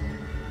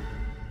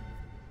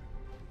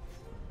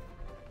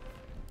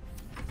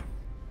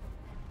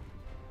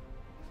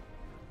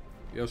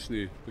 Ja,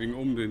 Schnee. Bring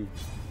um den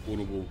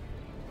Bonobo.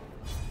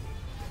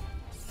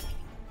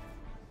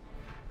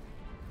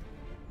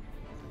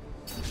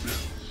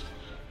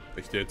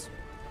 Echt jetzt?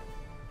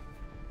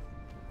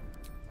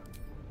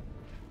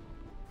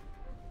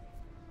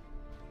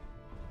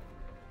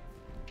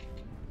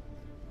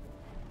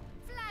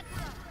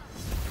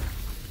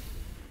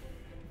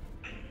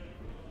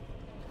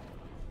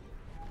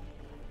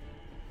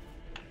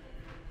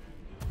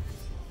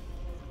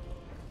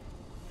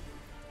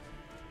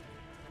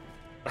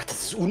 Ach,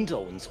 das ist unter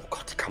uns. Oh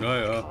Gott, die Kamera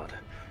ja. gerade.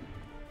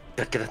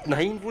 Ich hab gedacht,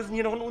 nein, wo ist denn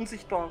hier noch ein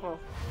Unsichtbarer?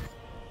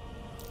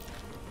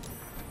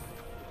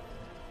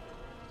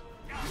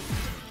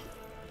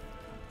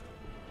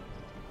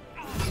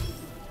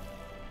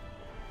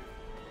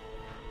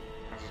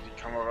 Also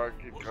die Kamera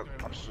geht gerade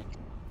absolut.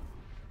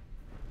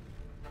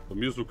 Bei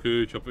mir ist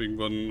okay, ich habe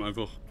irgendwann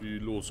einfach die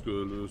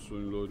losgelöst von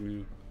den Leuten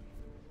hier.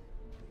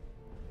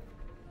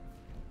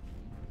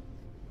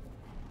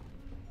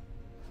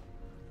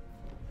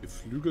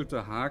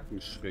 Geflügelte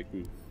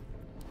Hakenschrecken.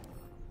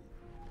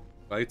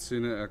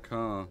 13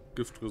 RK,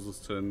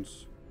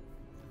 giftresistent.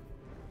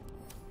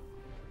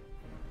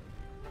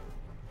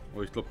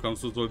 Aber ich glaube,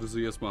 Kampfsort sollte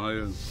sich erstmal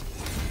heilen.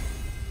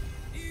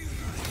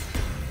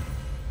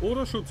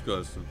 Oder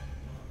Schutzgeister.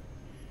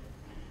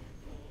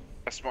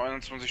 Erstmal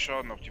 21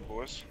 Schaden auf die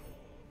Boys.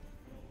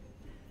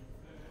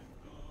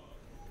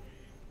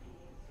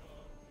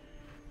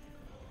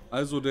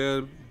 Also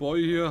der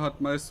Boy hier hat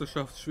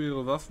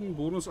meisterschaftsschwere Waffen,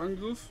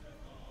 Bonusangriff,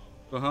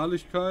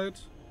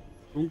 Beharrlichkeit,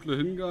 dunkle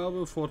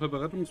Hingabe, Vorteil bei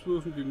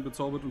Rettungswürfen gegen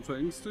bezaubert und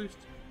verängstigt.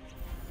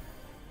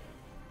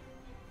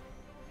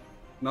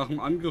 Nach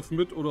dem Angriff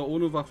mit oder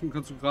ohne Waffen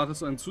kannst du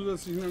gratis einen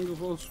zusätzlichen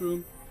Angriff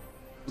ausführen.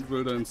 Und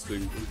wilder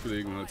Instinkt und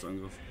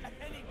Gelegenheitsangriff.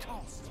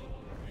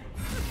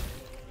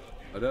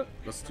 Alter,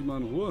 lass die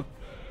mal in Ruhe.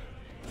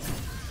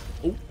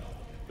 Oh.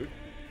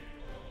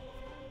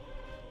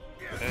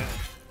 Okay.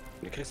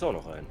 Du kriegst auch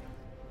noch einen.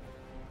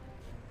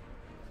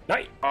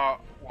 Nein! Ah,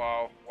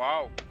 wow,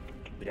 wow.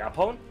 Will der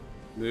abhauen?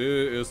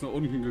 Nee, er ist nach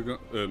unten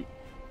gegangen.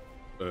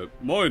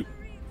 Moin!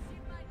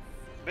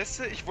 Weißt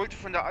du, ich wollte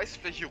von der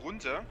Eisfläche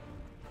runter.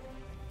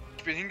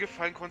 Ich bin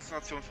hingefallen,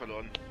 Konzentration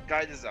verloren.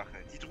 Geile Sache.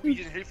 Die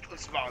Druidin hilft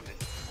uns wahrlich.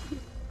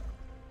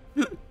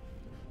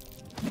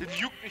 Die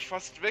juckt mich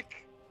fast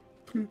weg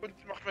und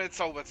macht meine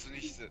Zauber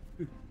zunichte.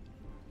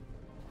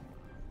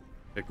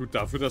 Ja gut,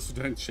 dafür, dass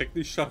du deinen Check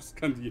nicht schaffst,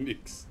 kann die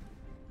nix.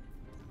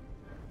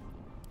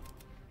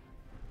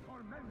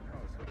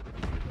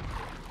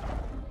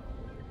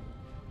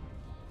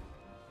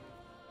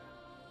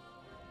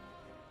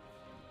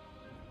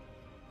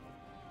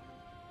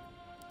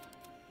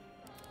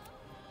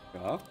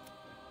 Ja.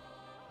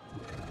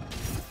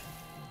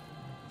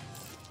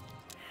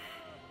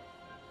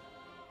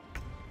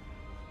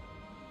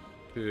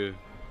 Okay.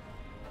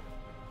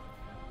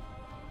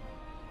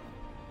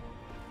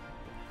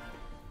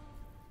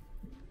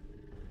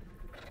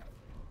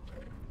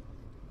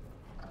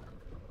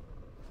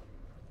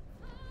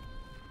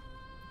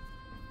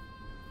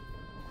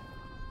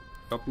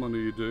 Ich hab mal eine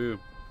Idee.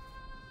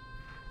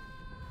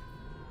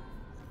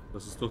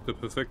 Das ist doch der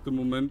perfekte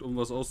Moment, um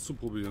was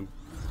auszuprobieren.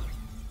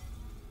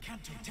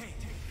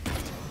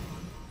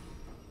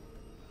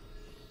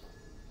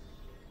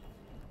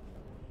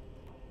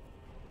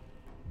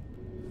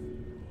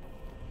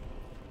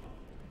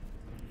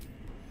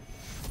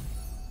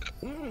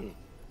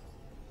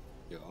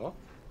 Ja.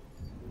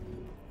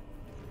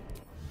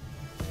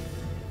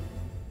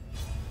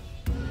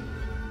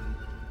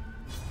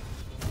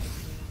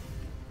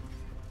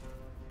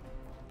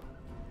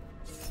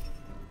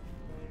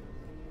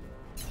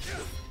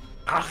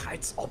 Ach,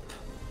 als ob.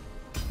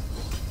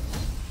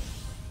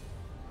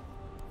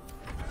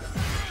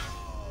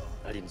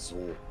 Halt ihn so.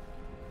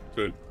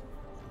 Schön.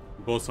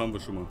 Den Boss haben wir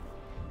schon mal.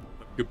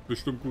 Gibt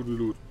bestimmt guten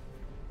Loot.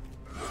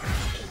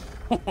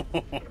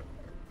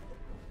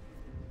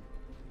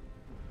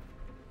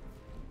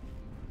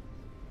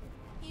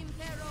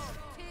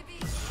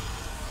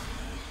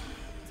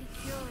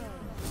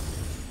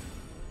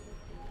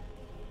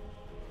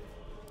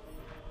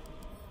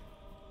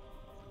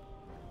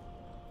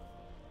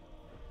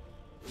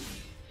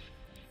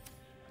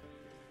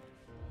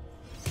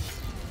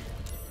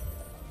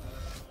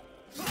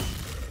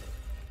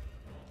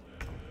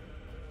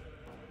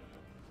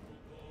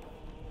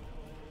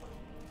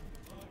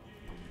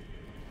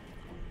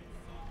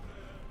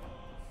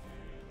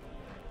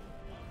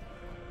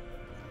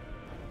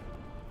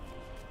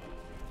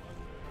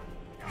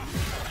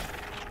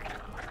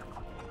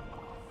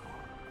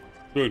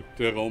 Schön,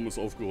 der Raum ist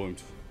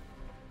aufgeräumt.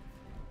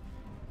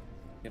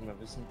 Gerne mal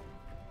wissen.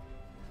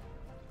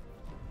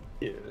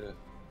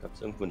 Gab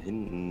es irgendwo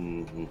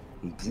hinten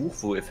ein Buch,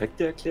 wo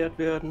Effekte erklärt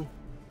werden?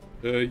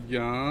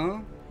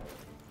 Ja.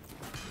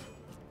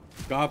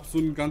 Gab so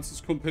ein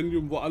ganzes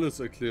Kompendium, wo alles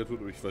erklärt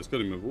wird. Ich weiß gar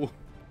nicht mehr wo.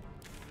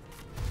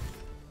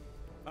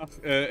 Ach,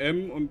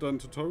 M und dann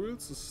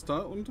Tutorials. Ist es da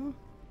unter?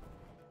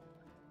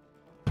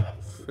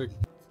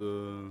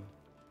 Effekte.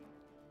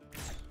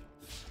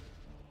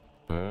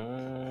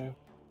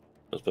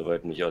 Das ist bei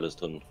weitem nicht alles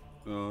drin.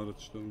 Ja,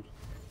 das stimmt.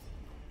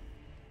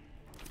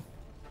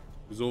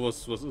 Wieso,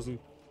 was ist denn?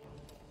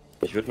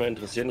 Mich würde mal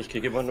interessieren, ich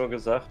kriege immer nur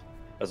gesagt,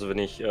 also wenn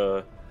ich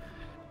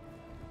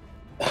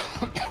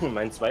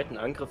meinen zweiten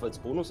Angriff als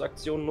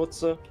Bonusaktion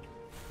nutze,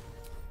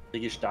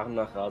 kriege ich Starren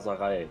nach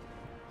Raserei.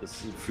 Das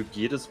fügt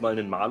jedes Mal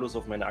einen Malus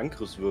auf meine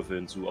Angriffswürfel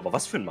hinzu. Aber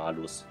was für ein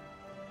Malus?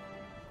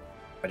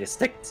 Weil der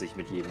stackt sich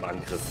mit jedem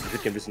Angriff. Ich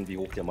würde gerne wissen, wie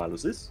hoch der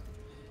Malus ist.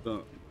 Ja,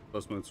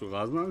 was meinst du,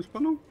 rasende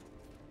Anspannung?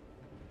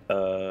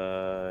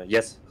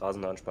 Yes,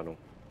 rasende Anspannung.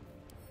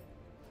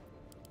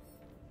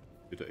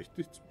 Steht da echt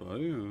nichts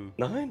bei?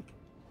 Nein.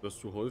 Dass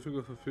du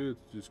häufiger verfehlst.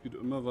 Es geht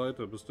immer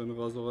weiter, bis deine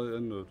Raserei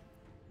endet.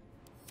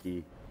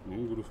 Hm,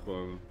 eine gute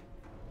Frage.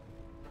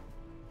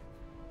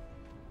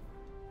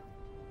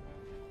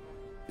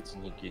 Wie sieht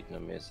denn hier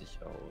gegnermäßig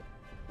aus?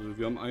 Also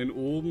wir haben einen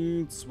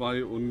oben,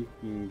 zwei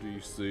unten, die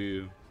ich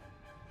sehe.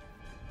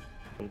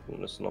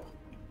 Unten ist noch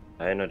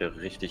einer, der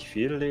richtig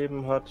viel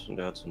Leben hat und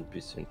der hat so ein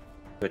bisschen...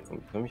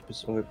 Komm ich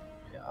bis ungefähr...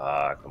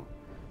 Ja, komm.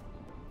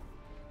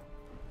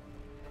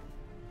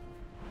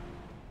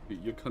 Okay,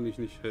 ihr kann ich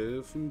nicht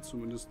helfen,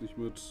 zumindest nicht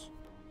mit...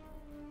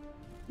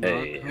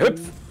 Hey,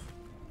 hüpf!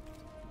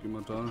 Geh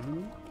mal da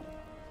hin.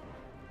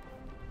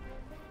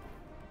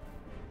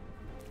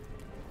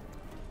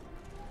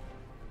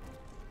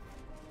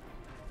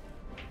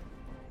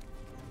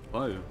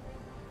 Ball.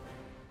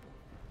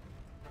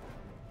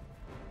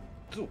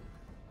 So.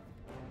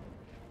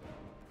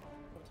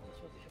 Das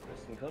ist, was ich am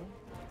besten kann.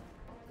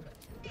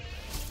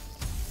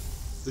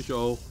 Ich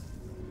auch.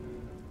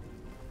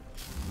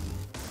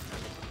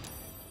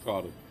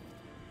 Schade.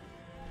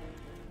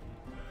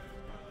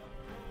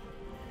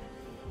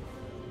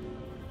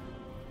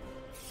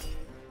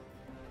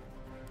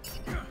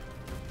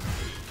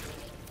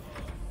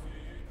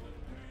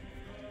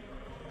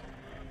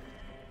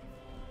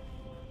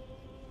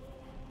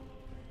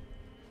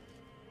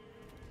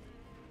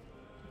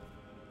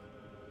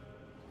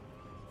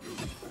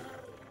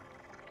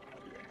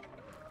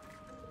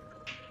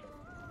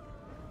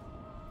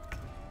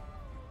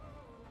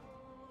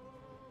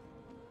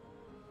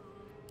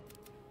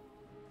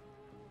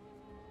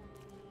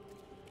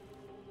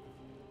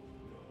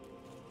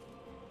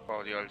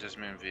 Wow, die Alte ist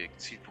mir im Weg.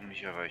 Zielpunkt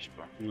nicht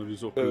erreichbar. Ja, die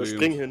ist auch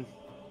spring hin.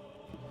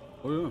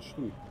 Oh ja,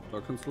 stimmt.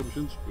 Da kannst du, glaube ich,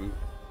 hinspringen.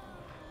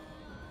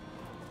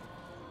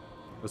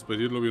 Das ist bei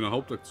dir, glaube ich, eine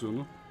Hauptaktion,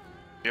 ne?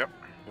 Ja.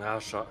 Ja,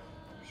 schade.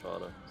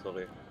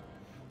 Sorry.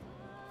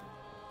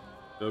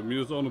 Ja, bei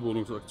mir ist auch eine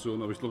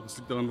Bonusaktion, aber ich glaube, das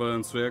liegt daran, weil er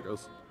ein Zwerg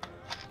ist.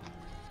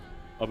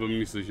 Aber bin mir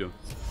nicht sicher.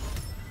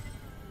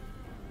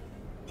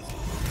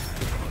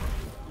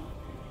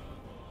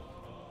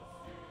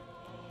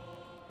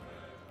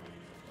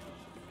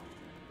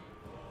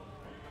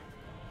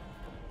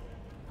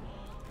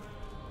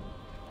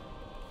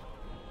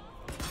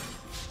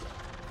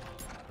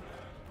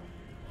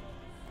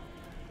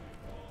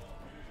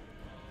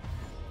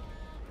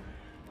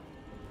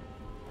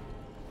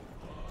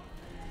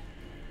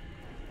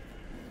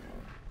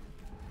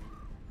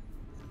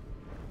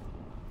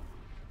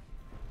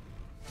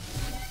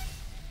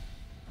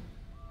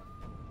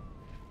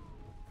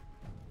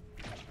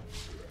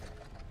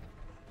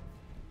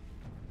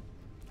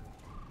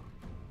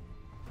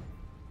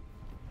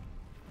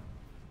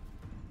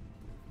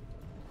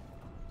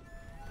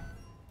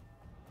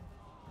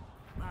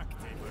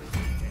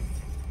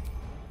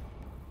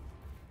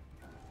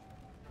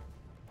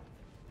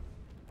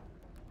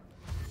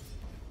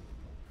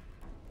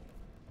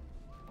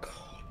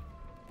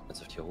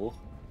 Jetzt hier hoch.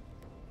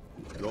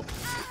 Ja.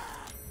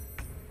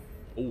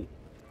 Oh.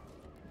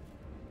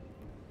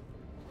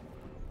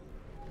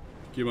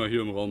 Ich geh mal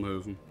hier im Raum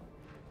helfen.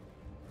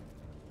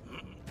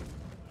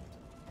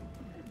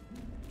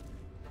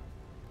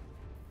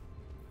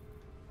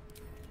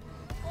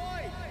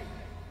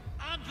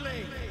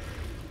 Ugly!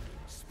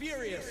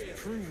 Spurious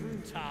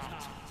prune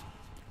tart!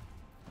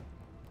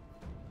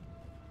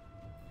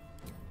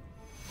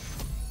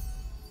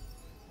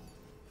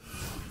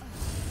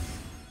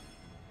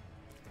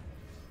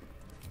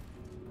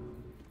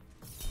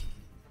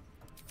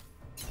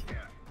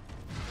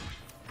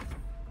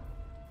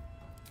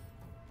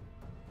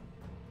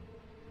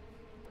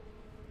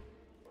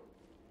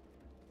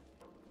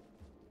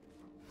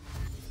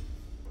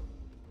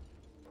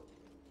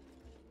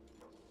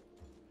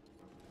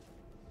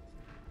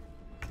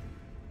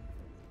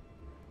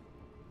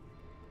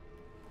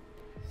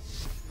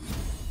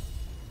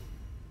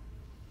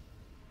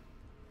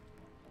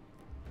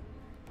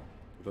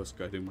 Das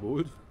Guiding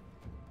Bolt.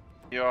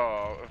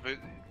 Ja,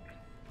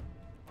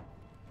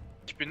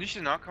 ich bin nicht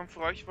in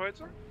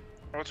Nahkampfreichweite,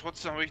 aber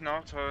trotzdem habe ich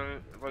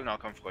Nachteil, weil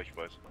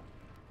Nahkampfreichweite.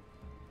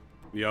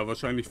 Ja,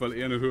 wahrscheinlich, weil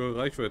er eine höhere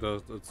Reichweite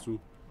hat als du.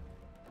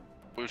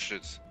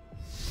 Bullshit.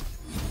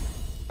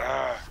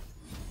 Ah.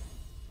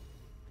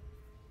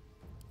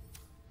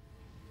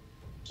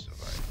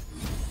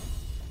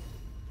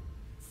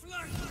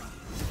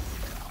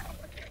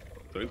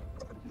 Nein.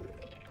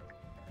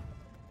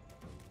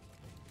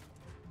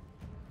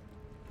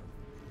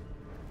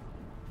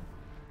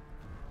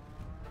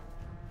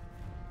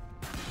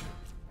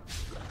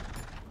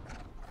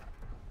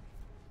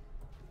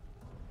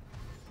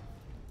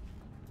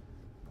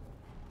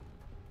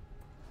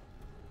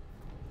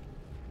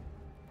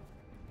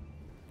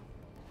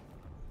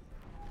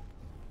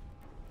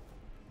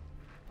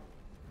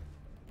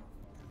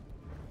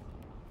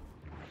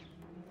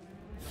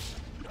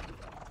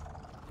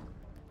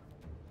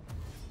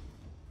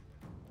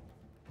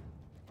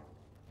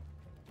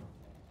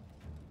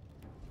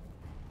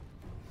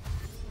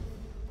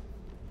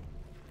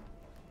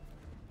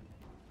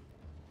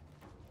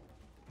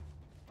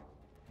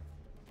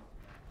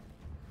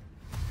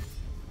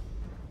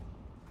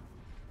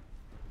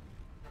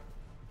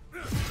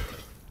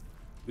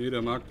 Nee,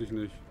 der mag dich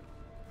nicht.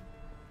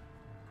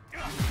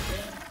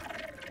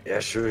 Ja,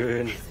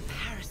 schön. There's a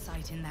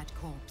parasite in that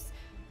corpse,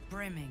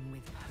 brimming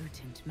with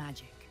potent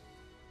magic.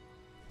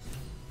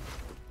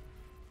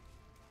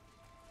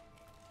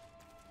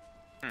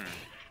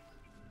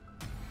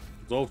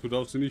 Pass auf, du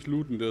darfst sie nicht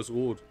looten, der ist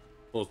rot.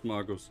 Post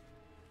Markus.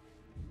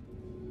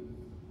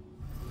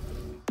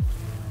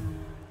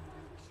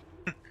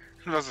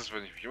 Was ist,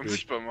 wenn ich mich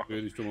unsichtbar mache?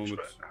 Red ich doch mal mit.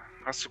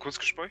 Hast du kurz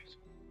gespeichert?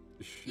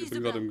 Ich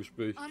bin gerade im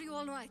Gespräch. Are you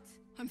all right?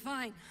 I'm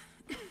fine.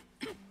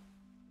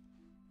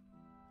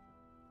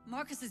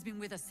 Marcus has been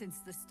with us since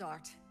the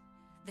start.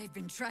 They've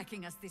been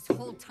tracking us this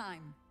whole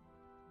time.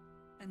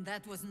 And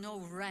that was no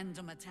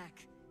random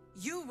attack.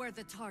 You were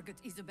the target,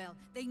 Isabel.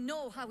 They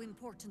know how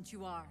important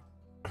you are.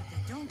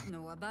 They don't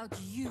know about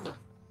you.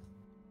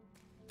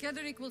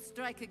 Ketherick will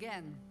strike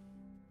again.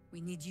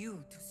 We need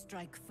you to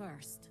strike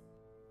first.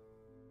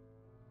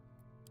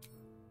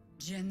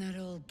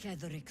 General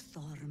Ketherick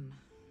Thorm.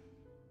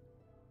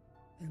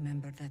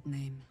 Remember that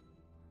name.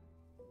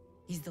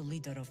 He's the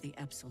leader of the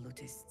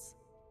Absolutists.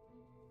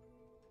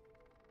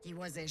 He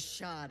was a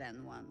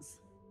Sharan once.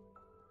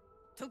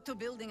 Took to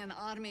building an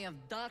army of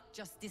dark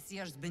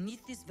justiciars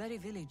beneath this very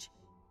village.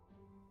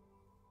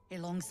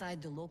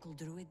 Alongside the local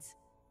druids,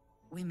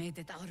 we made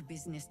it our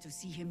business to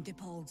see him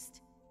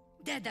deposed,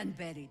 dead and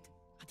buried,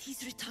 but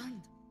he's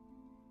returned.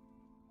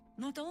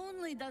 Not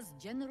only does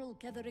General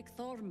Ketherick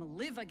Thorm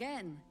live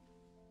again,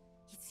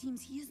 it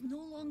seems he is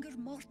no longer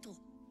mortal.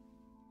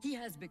 He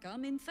has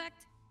become, in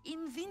fact,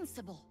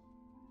 invincible.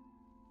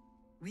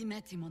 We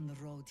met him on the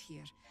road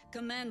here,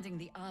 commanding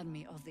the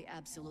army of the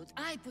Absolute.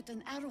 I put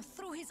an arrow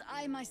through his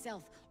eye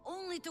myself,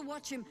 only to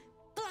watch him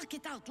pluck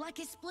it out like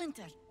a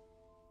splinter.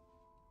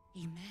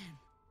 A man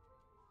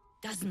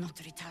does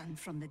not return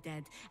from the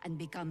dead and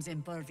becomes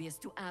impervious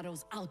to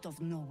arrows out of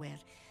nowhere.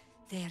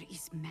 There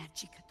is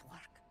magic at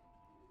work.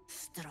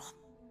 Strong,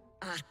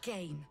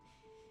 arcane,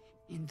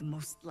 and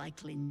most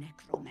likely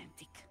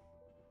necromantic.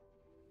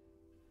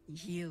 He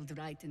healed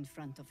right in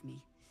front of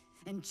me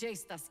and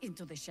chased us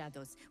into the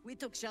shadows. We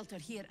took shelter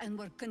here and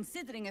were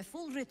considering a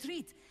full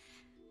retreat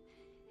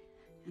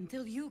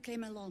until you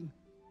came along.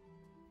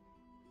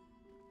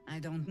 I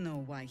don't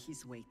know why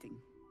he's waiting.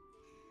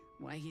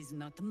 Why he's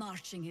not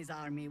marching his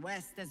army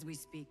west as we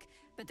speak,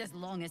 but as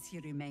long as he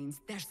remains,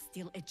 there's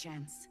still a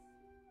chance.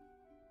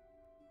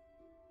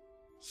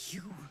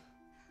 You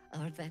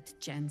are that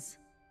chance.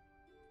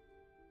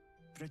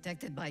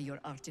 Protected by your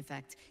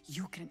artifact,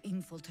 you can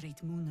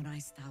infiltrate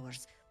Moonrise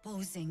Towers,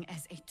 posing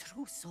as a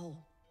true soul.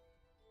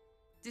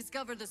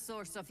 Discover the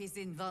source of his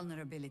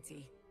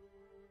invulnerability.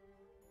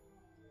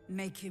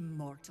 Make him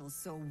mortal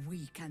so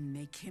we can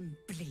make him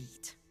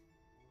bleed.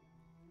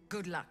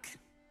 Good luck.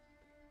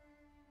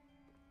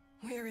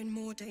 We're in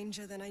more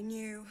danger than I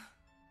knew.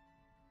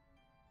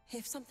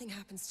 If something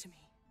happens to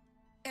me,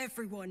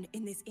 everyone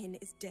in this inn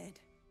is dead.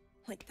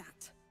 Like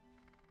that.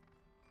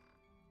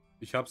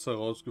 Ich hab's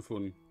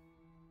herausgefunden.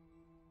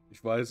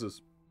 Ich weiß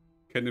es.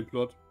 Kenn den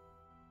Plot.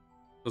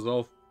 Pass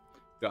auf.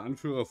 Der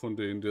Anführer von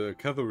denen, der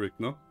Ketherick,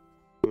 ne?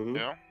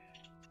 Ja.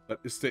 Das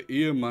ist der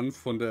Ehemann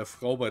von der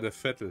Frau bei der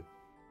Vettel.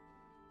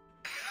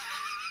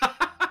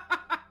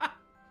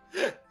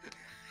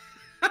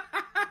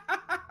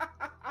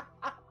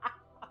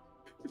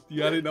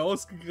 Die hat ihn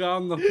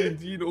ausgegraben, nachdem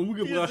die ihn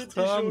umgebracht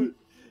haben.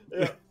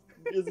 Ja,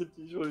 wir sind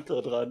die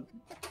Schulter dran.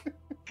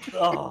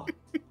 Ah.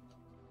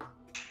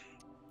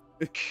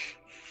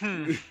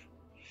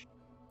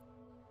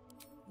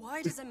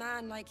 Why does a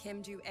man like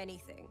him do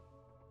anything?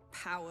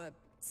 Power,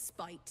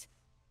 spite,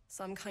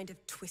 some kind of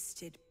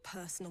twisted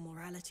personal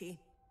morality.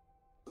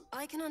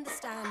 I can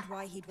understand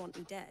why he'd want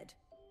me dead.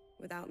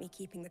 Without me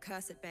keeping the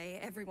curse at bay,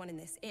 everyone in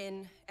this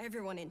inn,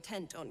 everyone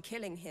intent on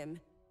killing him,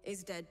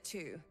 is dead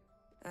too.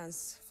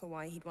 As for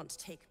why he'd want to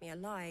take me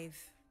alive,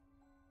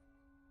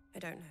 I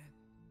don't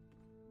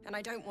know. And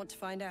I don't want to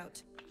find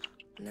out.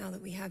 Now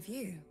that we have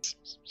you,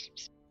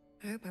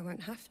 I hope I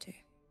won't have to.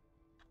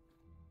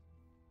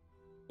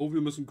 Oh,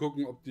 wir müssen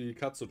gucken, ob die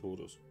Katze tot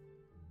ist.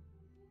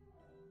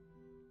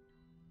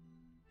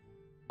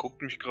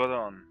 Guckt mich gerade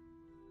an.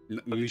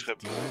 Nicht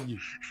die.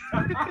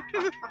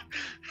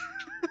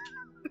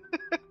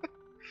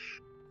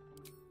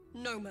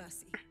 No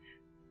mercy.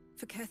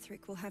 For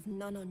Ketherick will have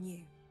none on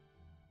you.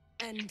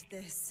 End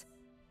this.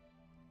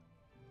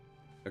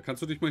 Da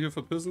kannst du dich mal hier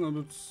verpissen,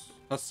 damit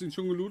hast du ihn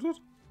schon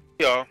gelootet?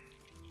 Ja.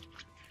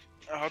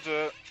 Er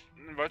hatte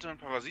einen weiteren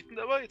Parasiten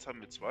dabei, jetzt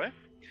haben wir 2.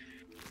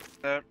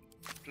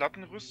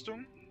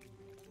 Plattenrüstung.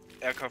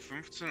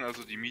 RK15,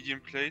 also die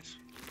Medium Plate.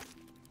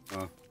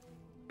 Ah.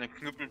 Ein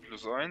Knüppel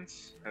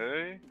 +1.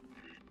 Hey.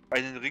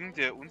 Einen Ring,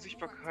 der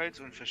Unsichtbarkeit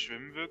und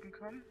Verschwimmen wirken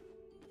kann.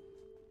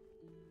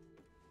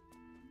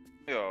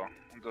 Ja,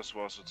 und das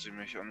war so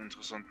ziemlich an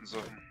interessanten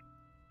Sachen.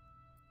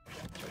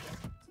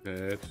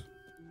 Hätte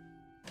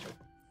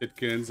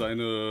gern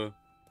seine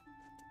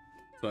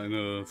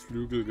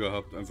Flügel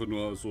gehabt, einfach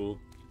nur so.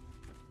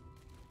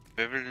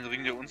 Wer will den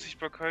Ring der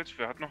Unsichtbarkeit?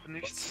 Wer hat noch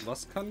nichts?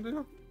 Was kann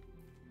der?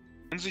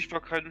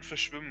 Unsichtbarkeit und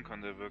Verschwimmen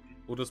kann der wirken.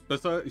 Oh, das ist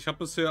besser. Ich habe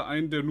bisher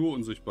einen, der nur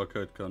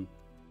Unsichtbarkeit kann.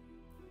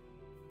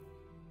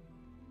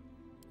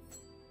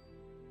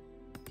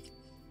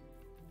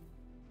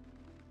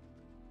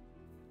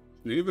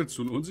 Nee, willst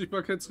du einen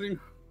Unsichtbarkeitsring?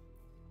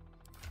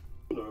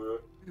 Nö.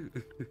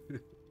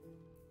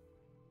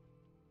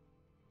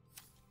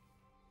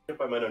 Ich habe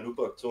bei meiner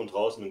Loop-Aktion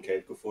draußen ein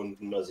Cape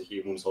gefunden, als ich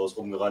eben ums Haus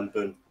rumgerannt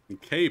bin. Ein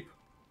Cape?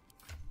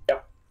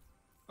 Ja.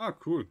 Ah,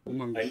 cool.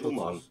 Umhang. Ein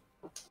Umhang.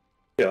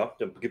 Ja,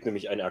 da gibt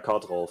nämlich ein RK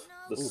drauf.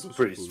 Das ist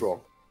pretty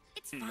strong.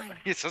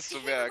 Jetzt hast du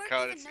mehr RK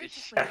als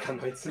ich. RK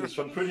 19 ist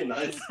schon pretty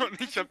nice. Und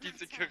ich hab die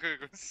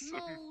dickere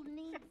Rüstung.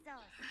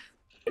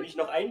 Wenn ich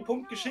noch einen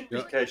Punkt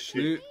Geschicklichkeit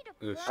kriege,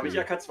 habe ich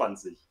AK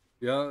 20.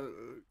 Ja,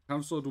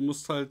 kannst du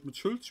musst halt mit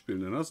Schuld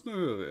spielen, dann hast du eine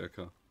höhere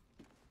RK.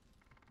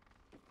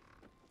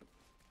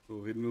 So,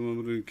 reden wir mal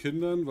mit den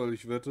Kindern, weil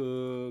ich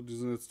wette, die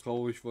sind jetzt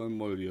traurig, weil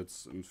Moll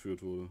jetzt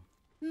entführt wurde.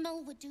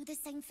 Mole would do the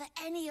same for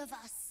any of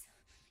us.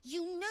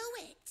 You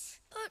know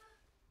it. But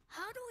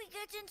how do we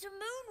get into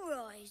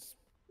Moonrise?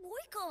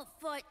 We can't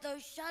fight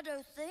those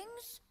shadow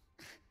things.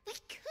 We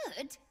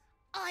could.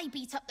 I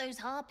beat up those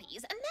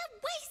harpies, and they're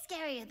way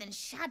scarier than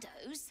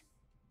shadows.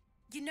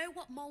 You know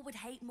what Mole would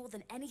hate more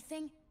than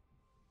anything?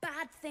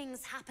 Bad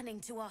things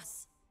happening to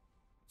us.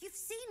 You've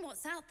seen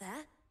what's out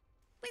there.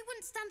 We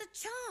wouldn't stand a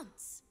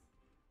chance.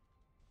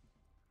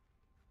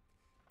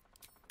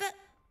 But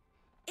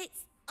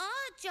it's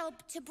our job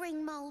to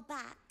bring Mole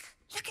back.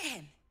 Look at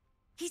him.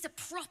 He's a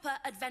proper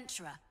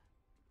adventurer.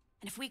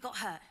 And if we got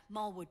hurt,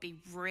 Mole would be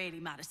really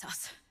mad at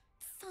us.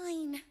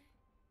 Fine.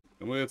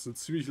 Wir haben jetzt eine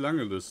ziemlich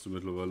lange Liste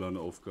mittlerweile an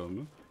Aufgaben,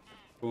 ne?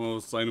 Gucken wir mal,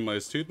 was seine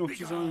Majestät noch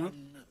zu sagen hat.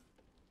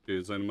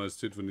 Okay, seine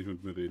Majestät will nicht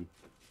mit mir reden.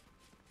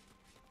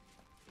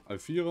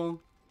 Alfira.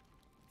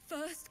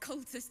 First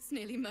cultists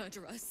nearly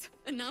murder us,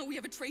 and now we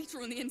have a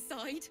traitor on the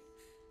inside.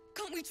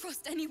 Can't we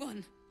trust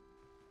anyone?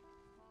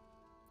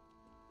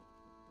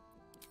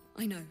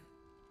 I know.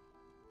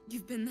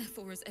 You've been there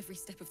for us every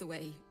step of the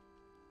way.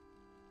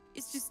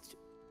 It's just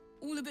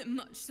all a bit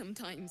much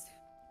sometimes,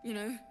 you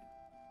know?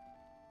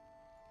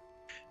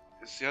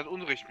 Sie hat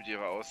Unrecht mit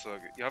ihrer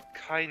Aussage. Ihr habt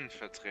keinen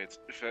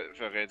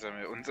Verräter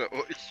mehr unter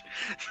euch.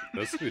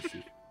 Das ist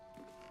richtig.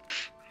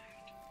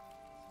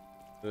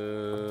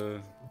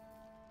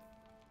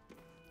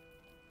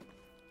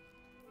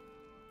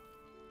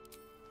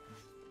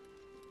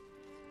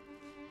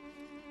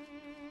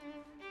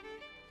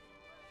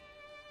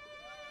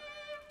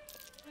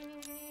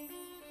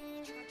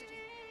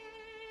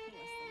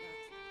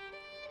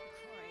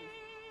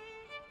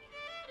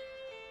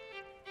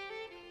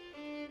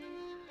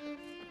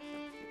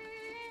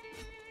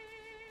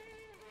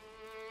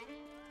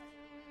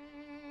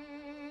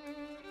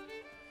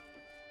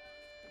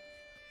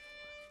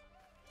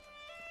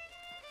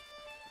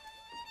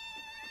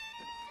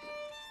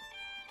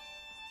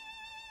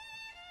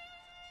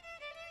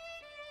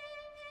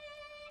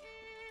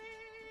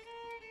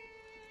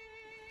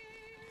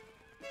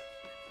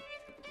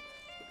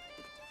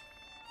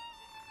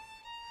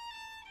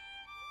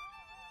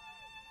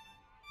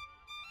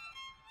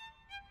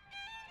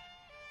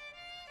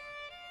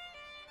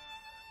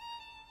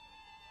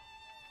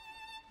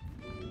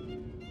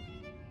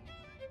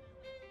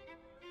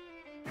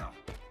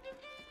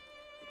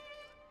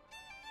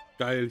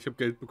 Geil, ich habe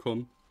Geld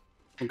bekommen.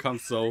 Von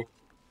Kampfsau.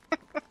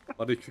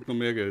 Warte, ich krieg noch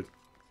mehr Geld.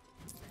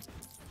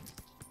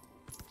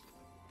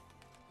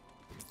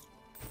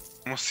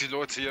 Muss die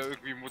Leute ja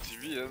irgendwie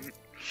motivieren.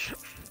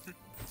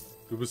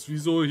 Du bist wie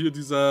so hier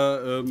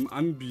dieser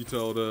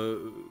Anbieter oder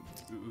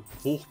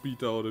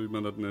Hochbieter oder wie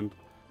man das nennt.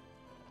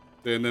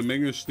 Der in der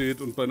Menge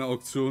steht und bei einer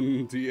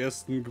Auktion die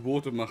ersten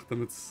Gebote macht,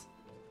 damit es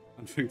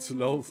anfängt zu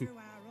laufen.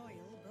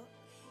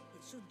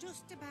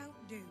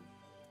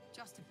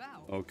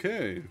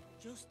 Okay.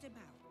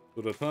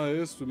 So, das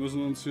heißt, wir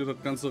müssen uns hier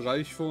das ganze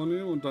Reich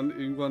vornehmen und dann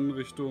irgendwann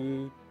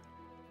Richtung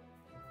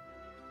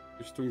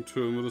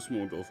Türme des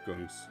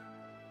Mondaufgangs.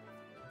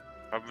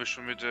 Haben wir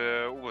schon mit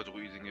der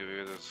Oberdruidin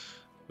geredet,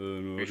 die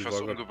mich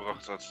fast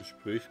umgebracht hat.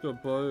 Gespräch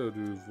dabei,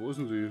 wo ist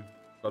denn die?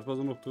 Gerade war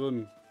sie noch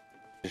drin.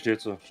 Hier steht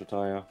so,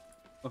 Shataya.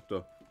 Ach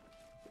da.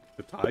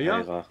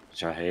 Shataya?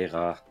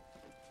 Shahera.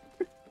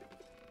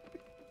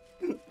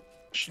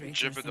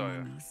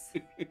 Jebediah.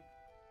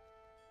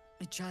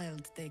 A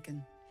child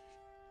taken.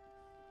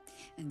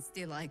 And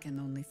still I can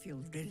only feel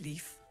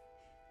relief.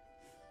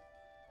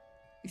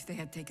 If they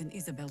had taken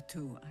Isabel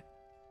too,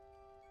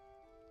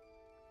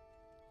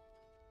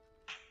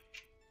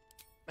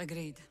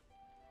 Agreed.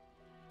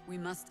 We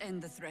must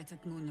end the threat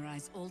at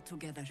Moonrise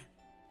altogether.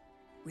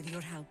 With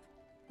your help,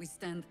 we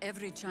stand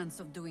every chance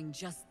of doing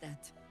just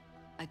that.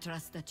 I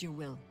trust that you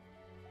will.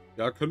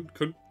 Ja, können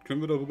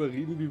wir darüber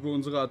reden, wie wir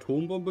unsere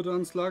Atombombe da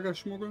ins Lager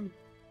schmuggeln?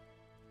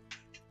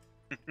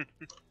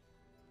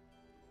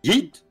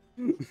 Yeet!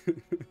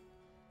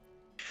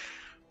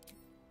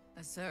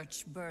 A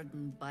search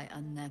burdened by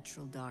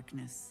unnatural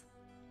darkness.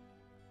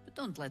 But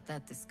don't let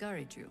that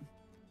discourage you.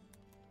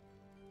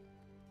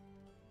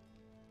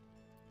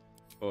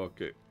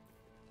 Okay.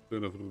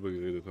 Wenn wir darüber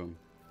geredet haben.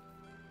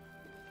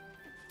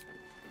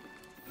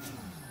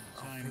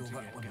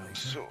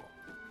 So.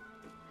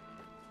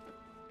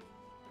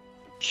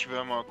 Ich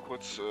werde mal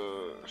kurz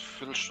eine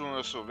Viertelstunde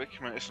oder so weg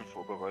mein Essen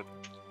vorbereiten.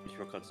 Ich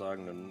wollte gerade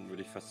sagen, dann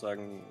würde ich fast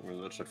sagen, wenn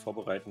du das statt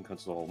vorbereiten,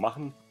 kannst du auch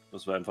machen.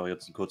 Dass wir einfach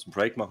jetzt einen kurzen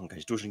Break machen. Kann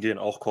ich duschen gehen,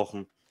 auch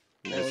kochen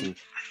und essen.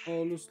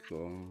 Alles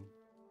klar.